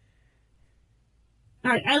this?" All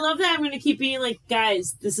right, I love that. I'm going to keep being like,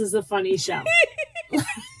 guys, this is a funny show.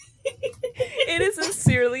 It is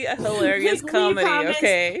sincerely a hilarious comedy,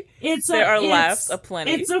 okay? There are laughs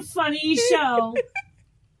aplenty. It's a funny show.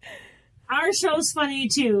 Our show's funny,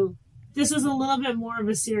 too. This is a little bit more of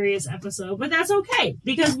a serious episode, but that's okay,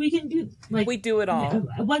 because we can do, like... We do it all.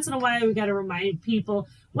 Once in a while, we gotta remind people...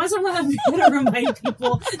 Once in a while, we gotta remind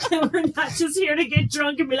people that we're not just here to get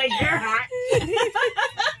drunk and be like, you're hot.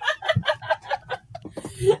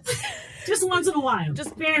 Just once in a while.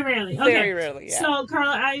 Just very rarely. Okay. Very rarely, yeah. So,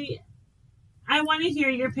 Carla, I want to hear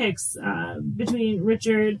your picks between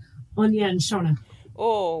Richard, Anya, and Shona.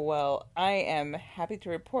 Oh, well, I am happy to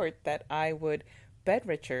report that I would bed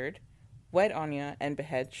Richard, wed Anya, and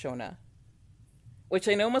behead Shona. Which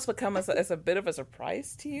I know must become as a bit of a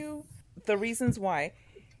surprise to you. The reasons why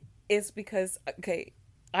is because, okay,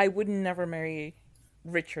 I would never marry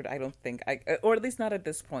Richard, I don't think. Or at least not at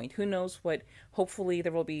this point. Who knows what... Hopefully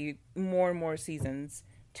there will be more and more seasons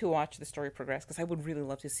to watch the story progress, because I would really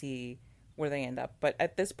love to see where they end up. But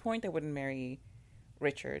at this point, I wouldn't marry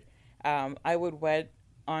Richard. I would wed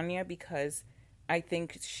Anya because I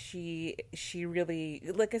think she really,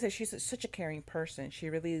 like I said, she's such a caring person. She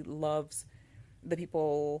really loves the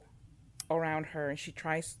people around her, and she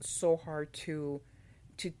tries so hard to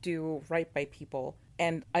do right by people.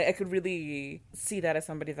 And I could really see that as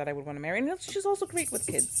somebody that I would want to marry. And she's also great with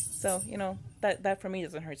kids. So, that for me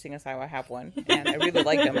doesn't hurt, seeing as how I have one. And I really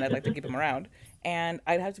like them, and I'd like to keep them around. And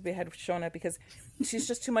I'd have to be ahead of Shona because she's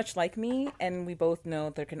just too much like me. And we both know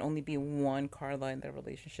there can only be one Carla in their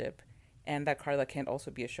relationship. And that Carla can't also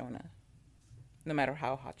be a Shona, no matter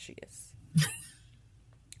how hot she is.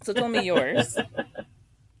 So tell me yours.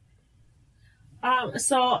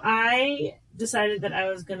 So I decided that I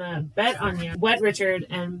was gonna bet Anya, wed Richard,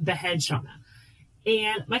 and behead Shona.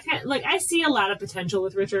 And I see a lot of potential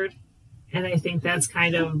with Richard, and I think that's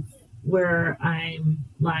kind of where I'm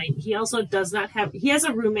lying. He also he has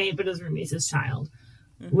a roommate, but his roommate's his child,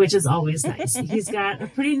 which is always nice. He's got a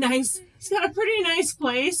pretty nice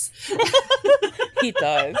place. He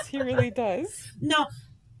does. He really does. No,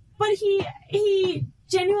 but he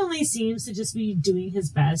genuinely seems to just be doing his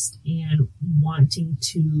best and wanting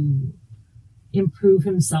to improve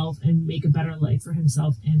himself and make a better life for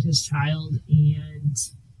himself and his child, and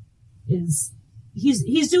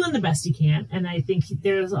he's doing the best he can. And I think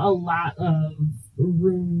there's a lot of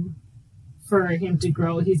room for him to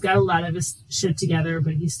grow. He's got a lot of his shit together,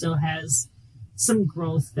 but he still has some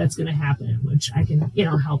growth that's going to happen, which I can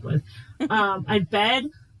help with. I bet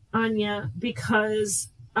Anya because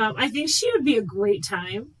I think she would be a great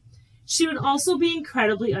time. She would also be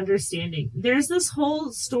incredibly understanding. There's this whole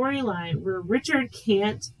storyline where Richard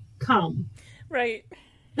can't come. Right.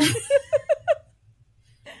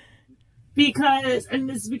 because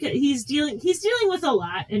he's dealing with a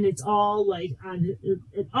lot, and it's all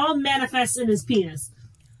it all manifests in his penis.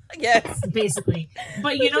 Yes. Basically.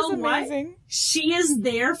 But you know what? Amazing. She is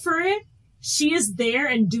there for it. She is there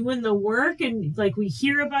and doing the work, and we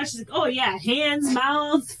hear about, she's like, oh yeah, hands,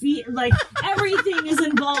 mouth, feet, everything is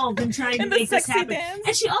involved in trying to make this happen. Dance.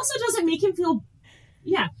 And she also doesn't make him feel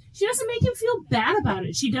bad about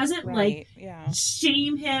it. She doesn't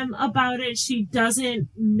shame him about it. She doesn't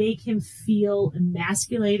make him feel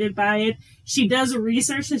emasculated by it. She does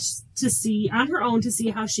research to see on her own to see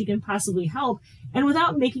how she can possibly help, and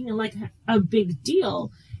without making it a big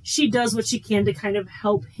deal, she does what she can to kind of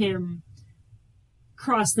help him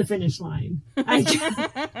cross the finish line, I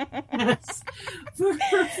guess, for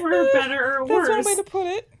better or worse. That's one way to put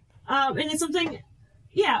it. And it's something, and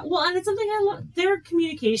it's something I love. Their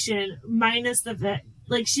communication, minus the vet,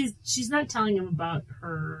 she's not telling him about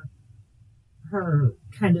her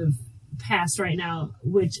kind of past right now,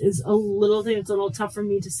 which is a little thing. It's a little tough for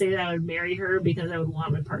me to say that I would marry her, because I would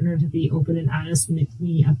want my partner to be open and honest with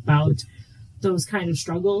me about those kind of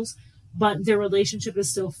struggles. But their relationship is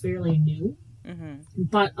still fairly new. Mm-hmm.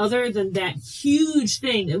 But other than that huge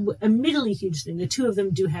thing, admittedly huge thing, the two of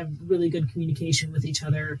them do have really good communication with each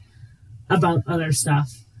other about other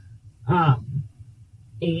stuff.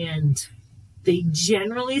 And they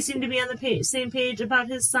generally seem to be on the same page about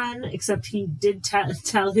his son, except he did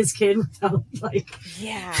tell his kid without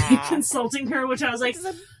consulting her, which I was like, it's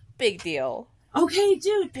a big deal. Okay,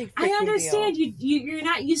 dude, big I understand you're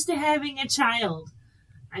not used to having a child.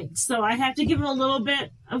 So I have to give him a little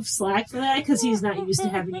bit of slack for that, because he's not used to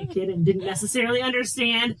having a kid and didn't necessarily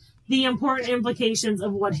understand the important implications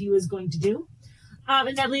of what he was going to do.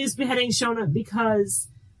 And that leaves beheading Shona, because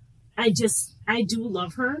I do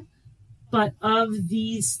love her. But of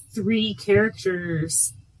these three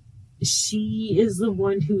characters, she is the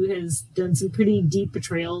one who has done some pretty deep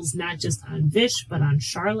betrayals, not just on Vish, but on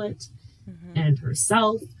Charlotte and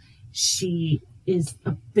herself. She is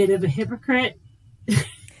a bit of a hypocrite.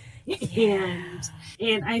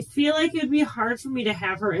 And I feel like it would be hard for me to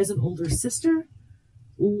have her as an older sister,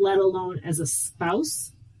 let alone as a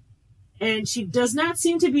spouse. And she does not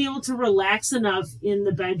seem to be able to relax enough in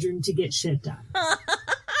the bedroom to get shit done.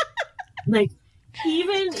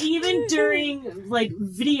 Even during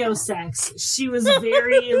video sex, she was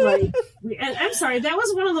very and I'm sorry, that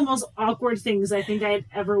was one of the most awkward things I think I had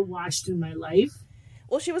ever watched in my life.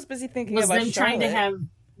 Well, she was busy thinking about them trying to have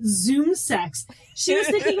Zoom sex. She was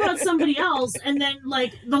thinking about somebody else, and then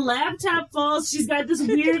the laptop falls. She's got this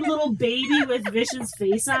weird little baby with Vish's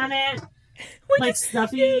face on it,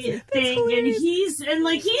 stuffy thing, hilarious. and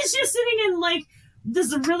he's just sitting in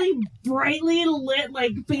this really brightly lit,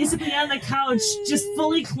 basically on the couch, just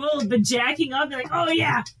fully clothed, but jacking up. They're oh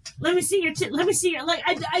yeah, let me see your let me see your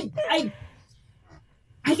I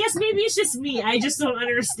guess maybe it's just me. I just don't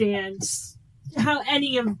understand how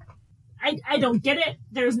any of I don't get it.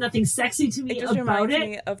 There's nothing sexy to me It just about reminds it.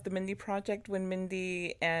 me of the Mindy Project when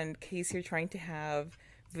Mindy and Casey are trying to have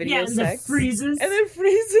video and sex. the freezes. And then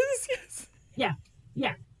freezes, yes.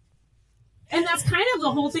 Yeah. And that's kind of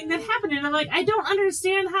the whole thing that happened. And I'm like, I don't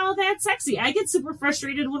understand how that's sexy. I get super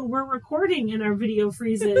frustrated when we're recording and our video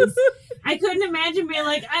freezes. I couldn't imagine being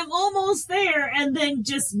like, I'm almost there, and then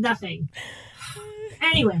just nothing.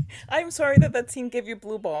 Anyway. I'm sorry that scene gave you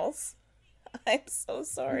blue balls. I'm so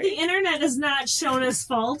sorry. The internet is not Shona's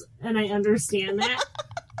fault, and I understand that.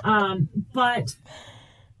 But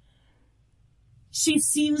she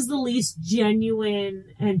seems the least genuine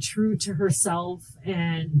and true to herself,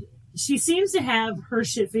 and she seems to have her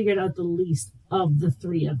shit figured out the least of the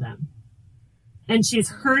three of them. And she's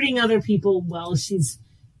hurting other people while she's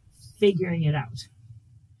figuring it out.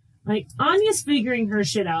 Like, Anya's figuring her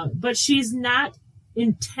shit out, but she's not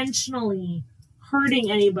intentionally hurting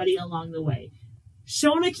anybody along the way.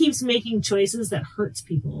 Shona keeps making choices that hurts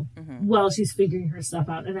people while she's figuring her stuff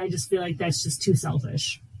out, and I just feel like that's just too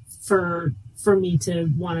selfish for me to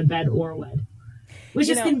want to bed or wed. Which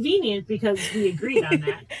is convenient because we agreed on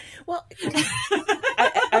that. Well,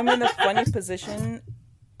 I'm in the funny position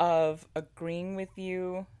of agreeing with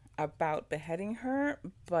you about beheading her,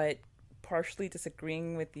 but partially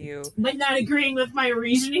disagreeing with you. But not agreeing with my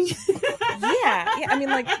reasoning? Yeah. I mean,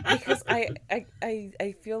 like, because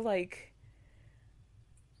I feel like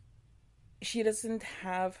she doesn't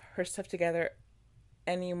have her stuff together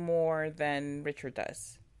any more than Richard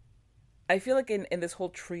does. I feel like in this whole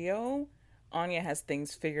trio, Anya has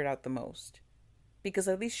things figured out the most. Because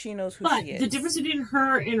at least she knows who she is. But the difference between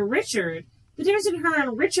her and Richard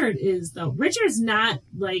is, though, Richard's not,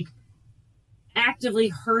 like, actively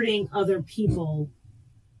hurting other people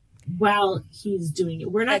while he's doing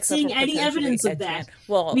it. We're not seeing any evidence of that.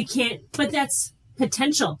 Well, we can't, but that's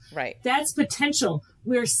potential. Right. That's potential.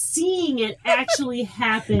 We're seeing it actually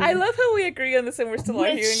happen. I love how we agree on this and we're still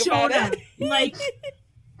arguing about it. Like,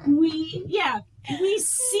 we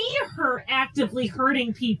see her actively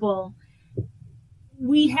hurting people.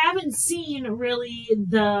 We haven't seen really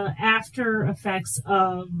the after effects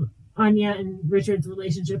of Anya and Richard's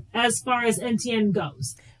relationship as far as NTN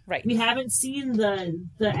goes. Right. We haven't seen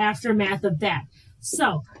the aftermath of that.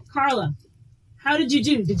 So, Carla, how did you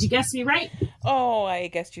do? Did you guess me right? Oh, I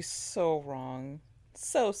guessed you so wrong.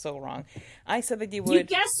 So wrong. I said that you would... You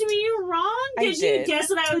guessed me wrong? Did you guess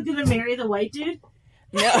that I was going to marry the white dude?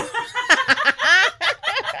 No.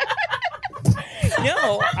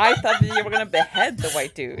 No, I thought that you were going to behead the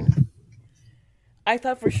white dude. I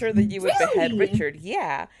thought for sure that you would behead Richard.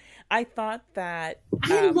 Yeah. I thought that...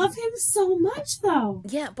 I love him so much, though.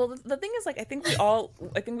 Yeah, but the thing is, like, I think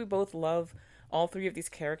we both love all three of these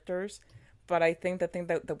characters, but I think the thing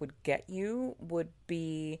that would get you would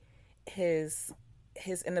be his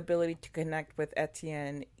inability to connect with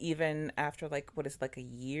Etienne even after, like, what is it, like a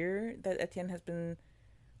year that Etienne has been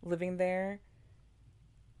living there.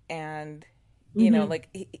 And, you know, like,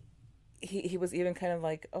 he was even kind of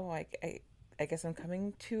like, oh, I guess I'm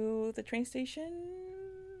coming to the train station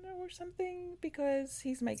or something because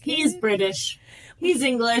he's my kid. He's British. He's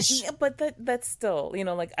English. Yeah, but that's still, you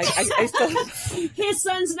know, like, I still... His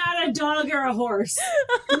son's not a dog or a horse.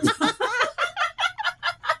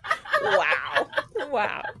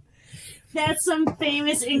 Wow. That's some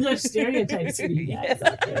famous English stereotypes for you guys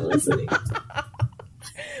out there listening.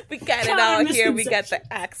 We got it all here. We got the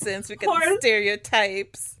accents. We got the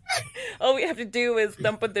stereotypes. All we have to do is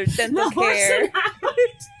dump on their dental care.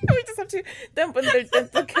 We just have to dump on their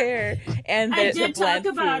dental care. And I did talk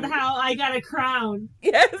about how I got a crown.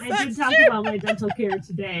 Yes, I did talk about my dental care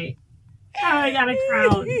today. How I got a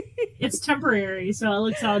crown. It's temporary, so it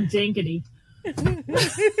looks all jankety.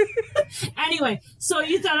 Anyway, so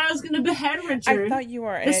you thought I was going to behead Richard. I thought you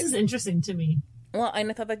were. This is interesting to me. Well,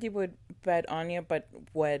 and I thought that you would bed Anya, but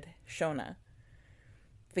wed Shona.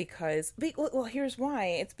 Because, well, here's why.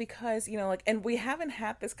 It's because, you know, like, and we haven't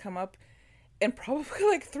had this come up in probably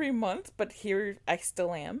like 3 months, but here I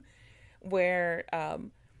still am, where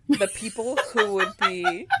the people who would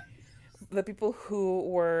be, the people who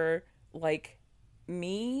were like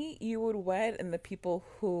me, you would wed, and the people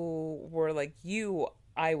who were like you,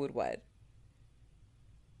 I would wed.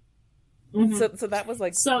 Mm-hmm. So that was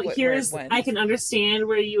like... So here's... I can understand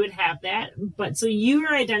where you would have that, but so you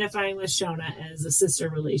were identifying with Shona as a sister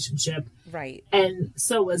relationship. Right. And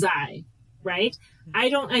so was I, right? I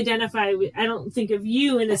don't identify with... I don't think of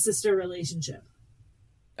you in a sister relationship.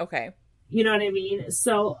 Okay. You know what I mean?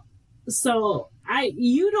 So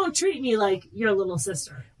you don't treat me like your little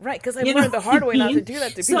sister. Right, because I learned the hard way not to do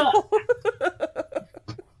that to people.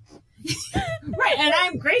 Right, and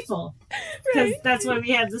I'm grateful because that's why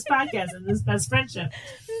we have this podcast and this best friendship.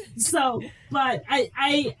 So, but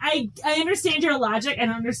I understand your logic. I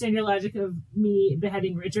don't understand your logic of me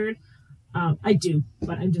beheading Richard. I do,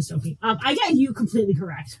 but I'm just joking. I got you completely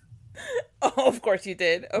correct. Oh, of course you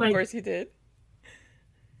did. Of course you did.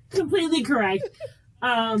 Completely correct.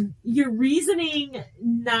 Your reasoning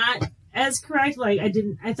not as correct. Like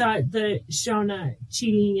I thought the Shona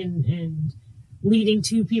cheating and leading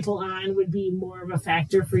two people on would be more of a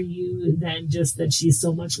factor for you than just that she's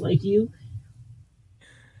so much like you.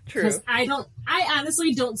 True. Because I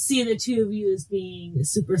honestly don't see the two of you as being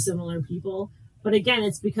super similar people. But again,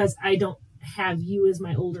 it's because I don't have you as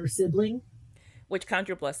my older sibling. Which count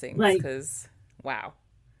your blessings, Like, because wow.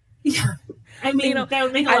 Yeah. I mean, that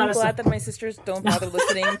would make a lot of sense. I'm glad that my sisters don't bother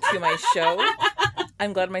listening to my show.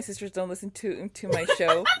 I'm glad my sisters don't listen to my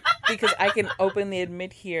show, because I can openly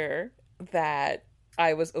admit here that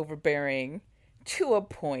I was overbearing to a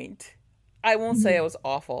point. I won't say I was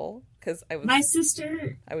awful, because I was. I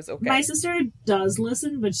was okay. My sister does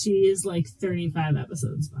listen, but she is like 35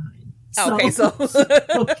 episodes behind. So, okay, so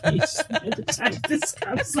okay, by the time this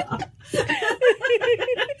comes up.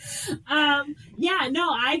 Yeah, no,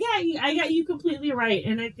 I got you completely right,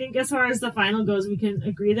 and I think as far as the final goes, we can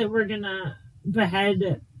agree that we're gonna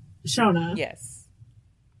behead Shona. Yes.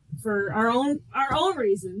 For our own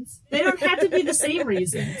reasons. They don't have to be the same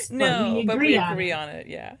reasons. No, but we agree on it.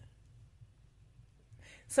 Yeah.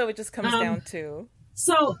 So it just comes down to.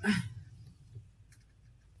 So.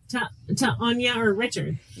 To Anya or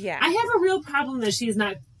Richard. Yeah. I have a real problem that she's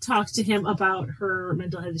not talked to him about her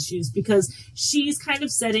mental health issues, because she's kind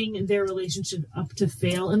of setting their relationship up to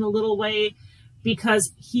fail in a little way,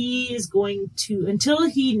 because he is going to, until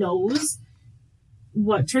he knows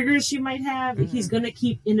what triggers she might have, he's going to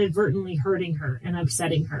keep inadvertently hurting her and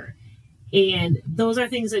upsetting her. And those are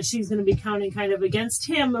things that she's going to be counting kind of against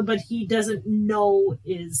him, but he doesn't know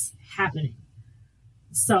is happening.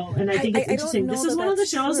 So, and I think it's interesting. This is one of the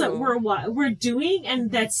shows that we're doing,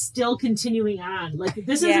 and that's still continuing on. Like,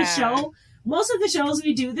 this is a show. Most of the shows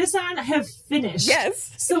we do this on have finished.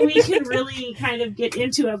 Yes. So we can really kind of get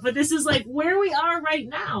into it. But this is like where we are right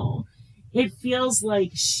now. It feels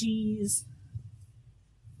like she's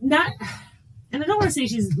not, and I don't want to say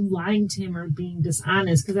she's lying to him or being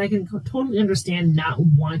dishonest, because I can totally understand not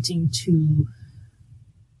wanting to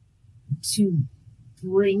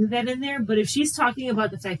bring that in there, but if she's talking about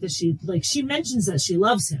the fact that she mentions that she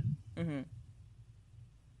loves him,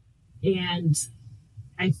 and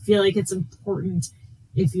I feel like it's important,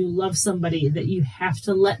 if you love somebody, that you have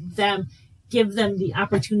to give them the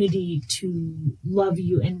opportunity to love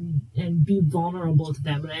you and be vulnerable to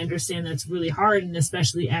them. And I understand that's really hard, and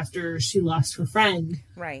especially after she lost her friend,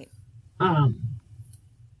 right?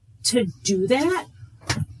 To do that,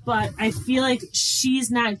 but I feel like she's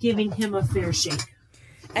not giving him a fair shake.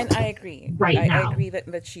 And I agree. Now. I agree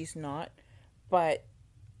that she's not. But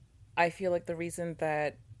I feel like the reason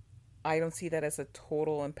that I don't see that as a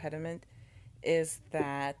total impediment is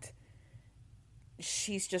that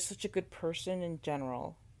she's just such a good person in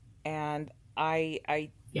general. And I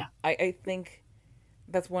think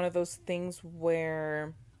that's one of those things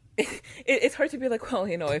where it's hard to be like, well,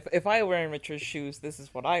 if I were in Richard's shoes, this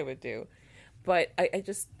is what I would do. But I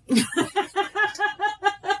just...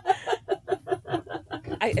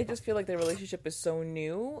 I just feel like their relationship is so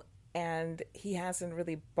new, and he hasn't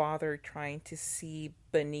really bothered trying to see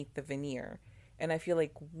beneath the veneer. And I feel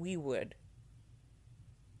like we would.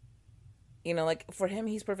 Like, for him,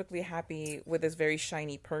 he's perfectly happy with this very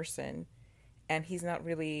shiny person, and he's not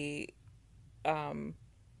really... I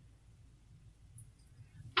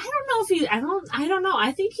don't know.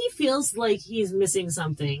 I think he feels like he's missing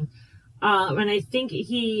something. And I think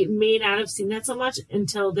he may not have seen that so much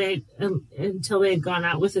until they had gone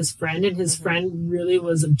out with his friend, and his friend really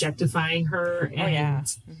was objectifying her and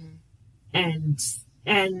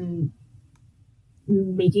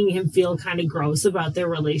making him feel kind of gross about their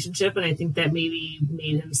relationship. And I think that maybe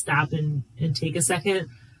made him stop and take a second.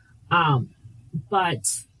 But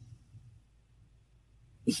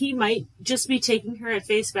he might just be taking her at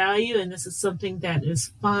face value, and this is something that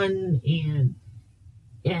is fun and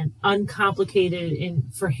uncomplicated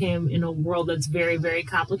for him in a world that's very, very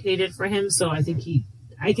complicated for him. So I think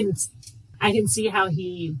I can see how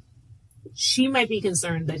she might be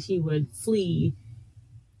concerned that he would flee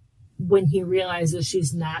when he realizes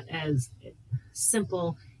she's not as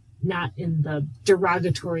simple, not in the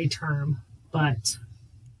derogatory term, but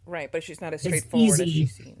right. But she's not as straightforward as she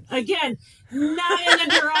seems. Again, not in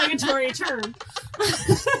a derogatory term.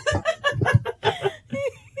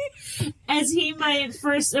 As he might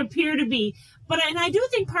first appear to be. and I do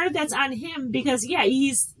think part of that's on him because, yeah,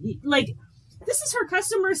 he's like, this is her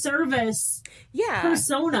customer service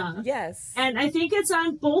persona. Yes. And I think it's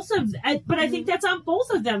on both of them. But I think that's on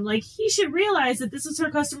both of them. Like, he should realize that this is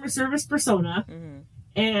her customer service persona. Mm-hmm.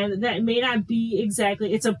 And that may not be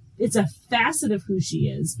exactly, it's a facet of who she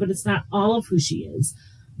is, but it's not all of who she is.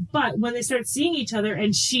 But when they start seeing each other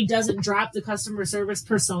and she doesn't drop the customer service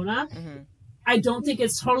persona, I don't think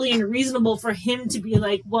it's totally unreasonable for him to be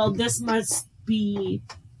like, well, this must be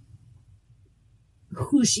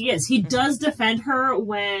who she is. He does defend her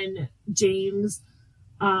when James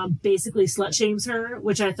basically slut shames her,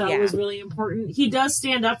 which I thought was really important. He does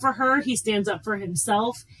stand up for her. He stands up for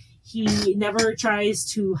himself. He never tries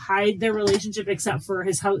to hide their relationship except for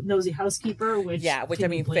his nosy housekeeper, which I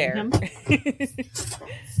mean, fair.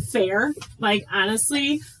 Fair, like,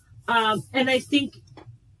 honestly. And I think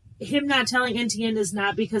him not telling Etienne is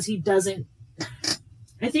not because he doesn't.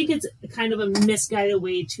 I think it's kind of a misguided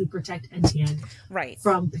way to protect Etienne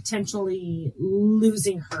from potentially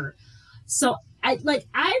losing her. So I'm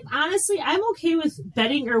okay with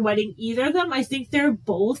betting or wedding either of them. I think they're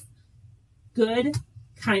both good,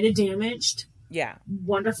 kind of damaged,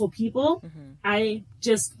 wonderful people. I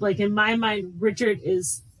just, like, in my mind, Richard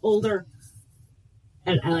is older,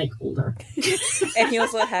 and I like older. And he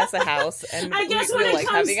also has a house, and I guess we like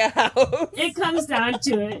having a house. It comes down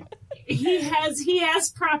to it. He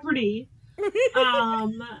has property,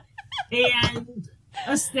 and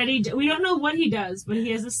a steady. We don't know what he does, but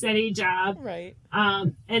he has a steady job, right?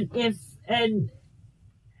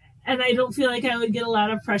 And I don't feel like I would get a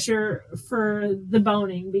lot of pressure for the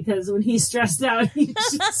boning because when he's stressed out,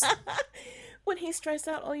 when he's stressed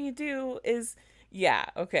out, all you do is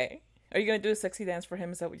okay. Are you gonna do a sexy dance for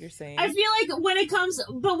him? Is that what you're saying? I feel like when it comes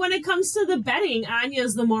to the betting,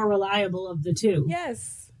 Anya's the more reliable of the two.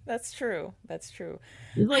 Yes. That's true.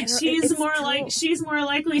 Like, she's more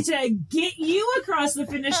likely to get you across the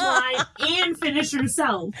finish line and finish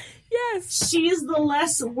herself. Yes. She's the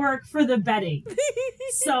less work for the betting.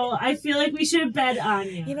 So I feel like we should bet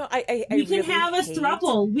Anya. You know, we can have a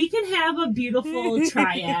throuple. We can have a beautiful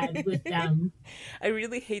triad with them. I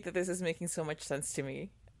really hate that this is making so much sense to me.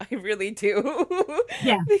 I really do.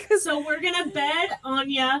 Yeah. So we're gonna bet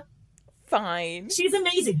Anya. Fine. She's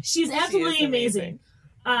amazing. She's absolutely amazing.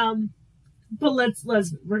 But let's be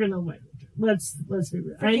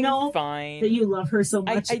real. I know that you love her so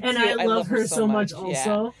much, I love her so much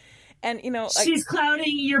also. Yeah. And, you know, she's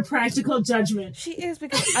clouding your practical judgment. She is,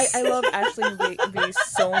 because I love Ashley V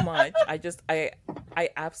so much. I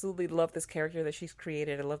absolutely love this character that she's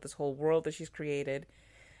created. I love this whole world that she's created.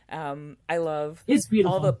 I love it's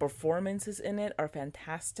beautiful. All the performances in it are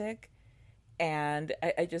fantastic. And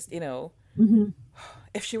I just, you know,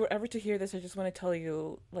 if she were ever to hear this, I just want to tell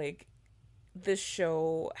you, like, this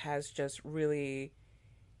show has just really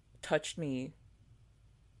touched me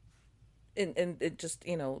and it just,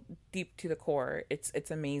 you know, deep to the core.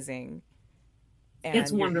 It's amazing. And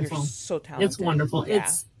it's wonderful. You're so talented. It's wonderful. Yeah.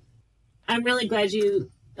 I'm really glad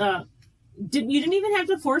you didn't even have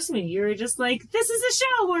to force me. You were just like, this is a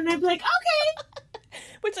show, and I'd be like, okay.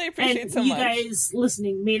 Which I appreciate and so you much. You guys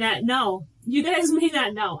listening may not know. You guys may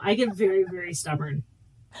not know. I get very, very stubborn.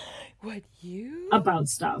 What, you? About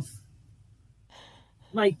stuff.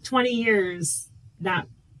 Like 20 years not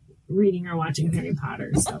reading or watching Harry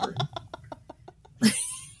Potter is stubborn.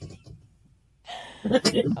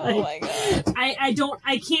 Oh my god.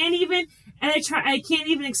 I can't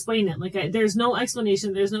even explain it. Like, there's no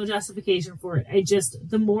explanation, there's no justification for it.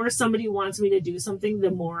 The more somebody wants me to do something,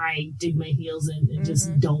 the more I dig my heels in and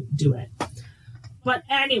just don't do it. But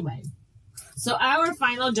anyway, so our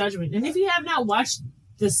final judgment, and if you have not watched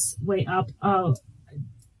this way up,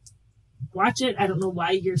 watch it. I don't know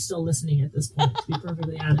why you're still listening at this point, to be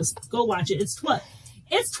perfectly honest. Go watch it. It's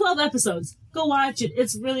 12 episodes. Go watch it.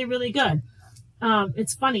 It's really, really good.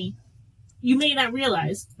 It's funny. You may not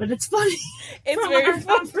realize, but it's funny. It's from very our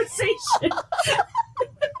conversation.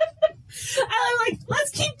 I'm like, let's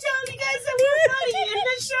keep telling you guys that we're funny, and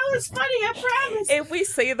this show is funny, I promise. If we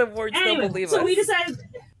say the words, they'll believe us. So we decided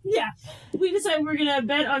we're gonna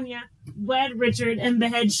bet Anya, wed Richard, and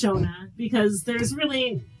behead Shona, because there's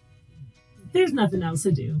nothing else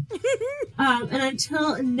to do. And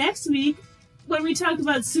until next week, when we talk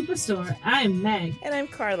about Superstore, I'm Meg. And I'm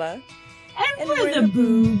Carla. And we're the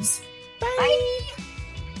boobs. Bye.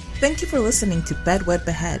 Thank you for listening to Bed, Wed,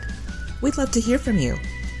 Behead. We'd love to hear from you.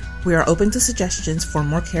 We are open to suggestions for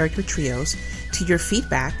more character trios, to your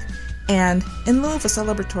feedback, and in lieu of a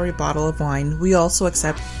celebratory bottle of wine, we also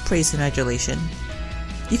accept praise and adulation.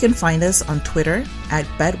 You can find us on Twitter at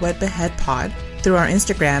BedWedBeheadPod, through our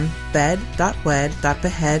Instagram,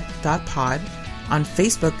 bed.wed.behead.pod, on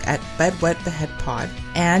Facebook at bedwetbeheadpod.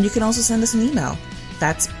 And you can also send us an email.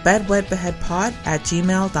 That's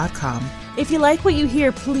bedwetbeheadpod@gmail.com. If you like what you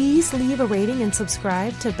hear, please leave a rating and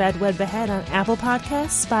subscribe to Bedwed Behead on Apple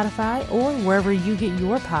Podcasts, Spotify, or wherever you get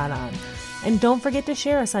your pod on. And don't forget to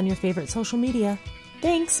share us on your favorite social media.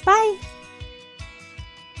 Thanks, bye!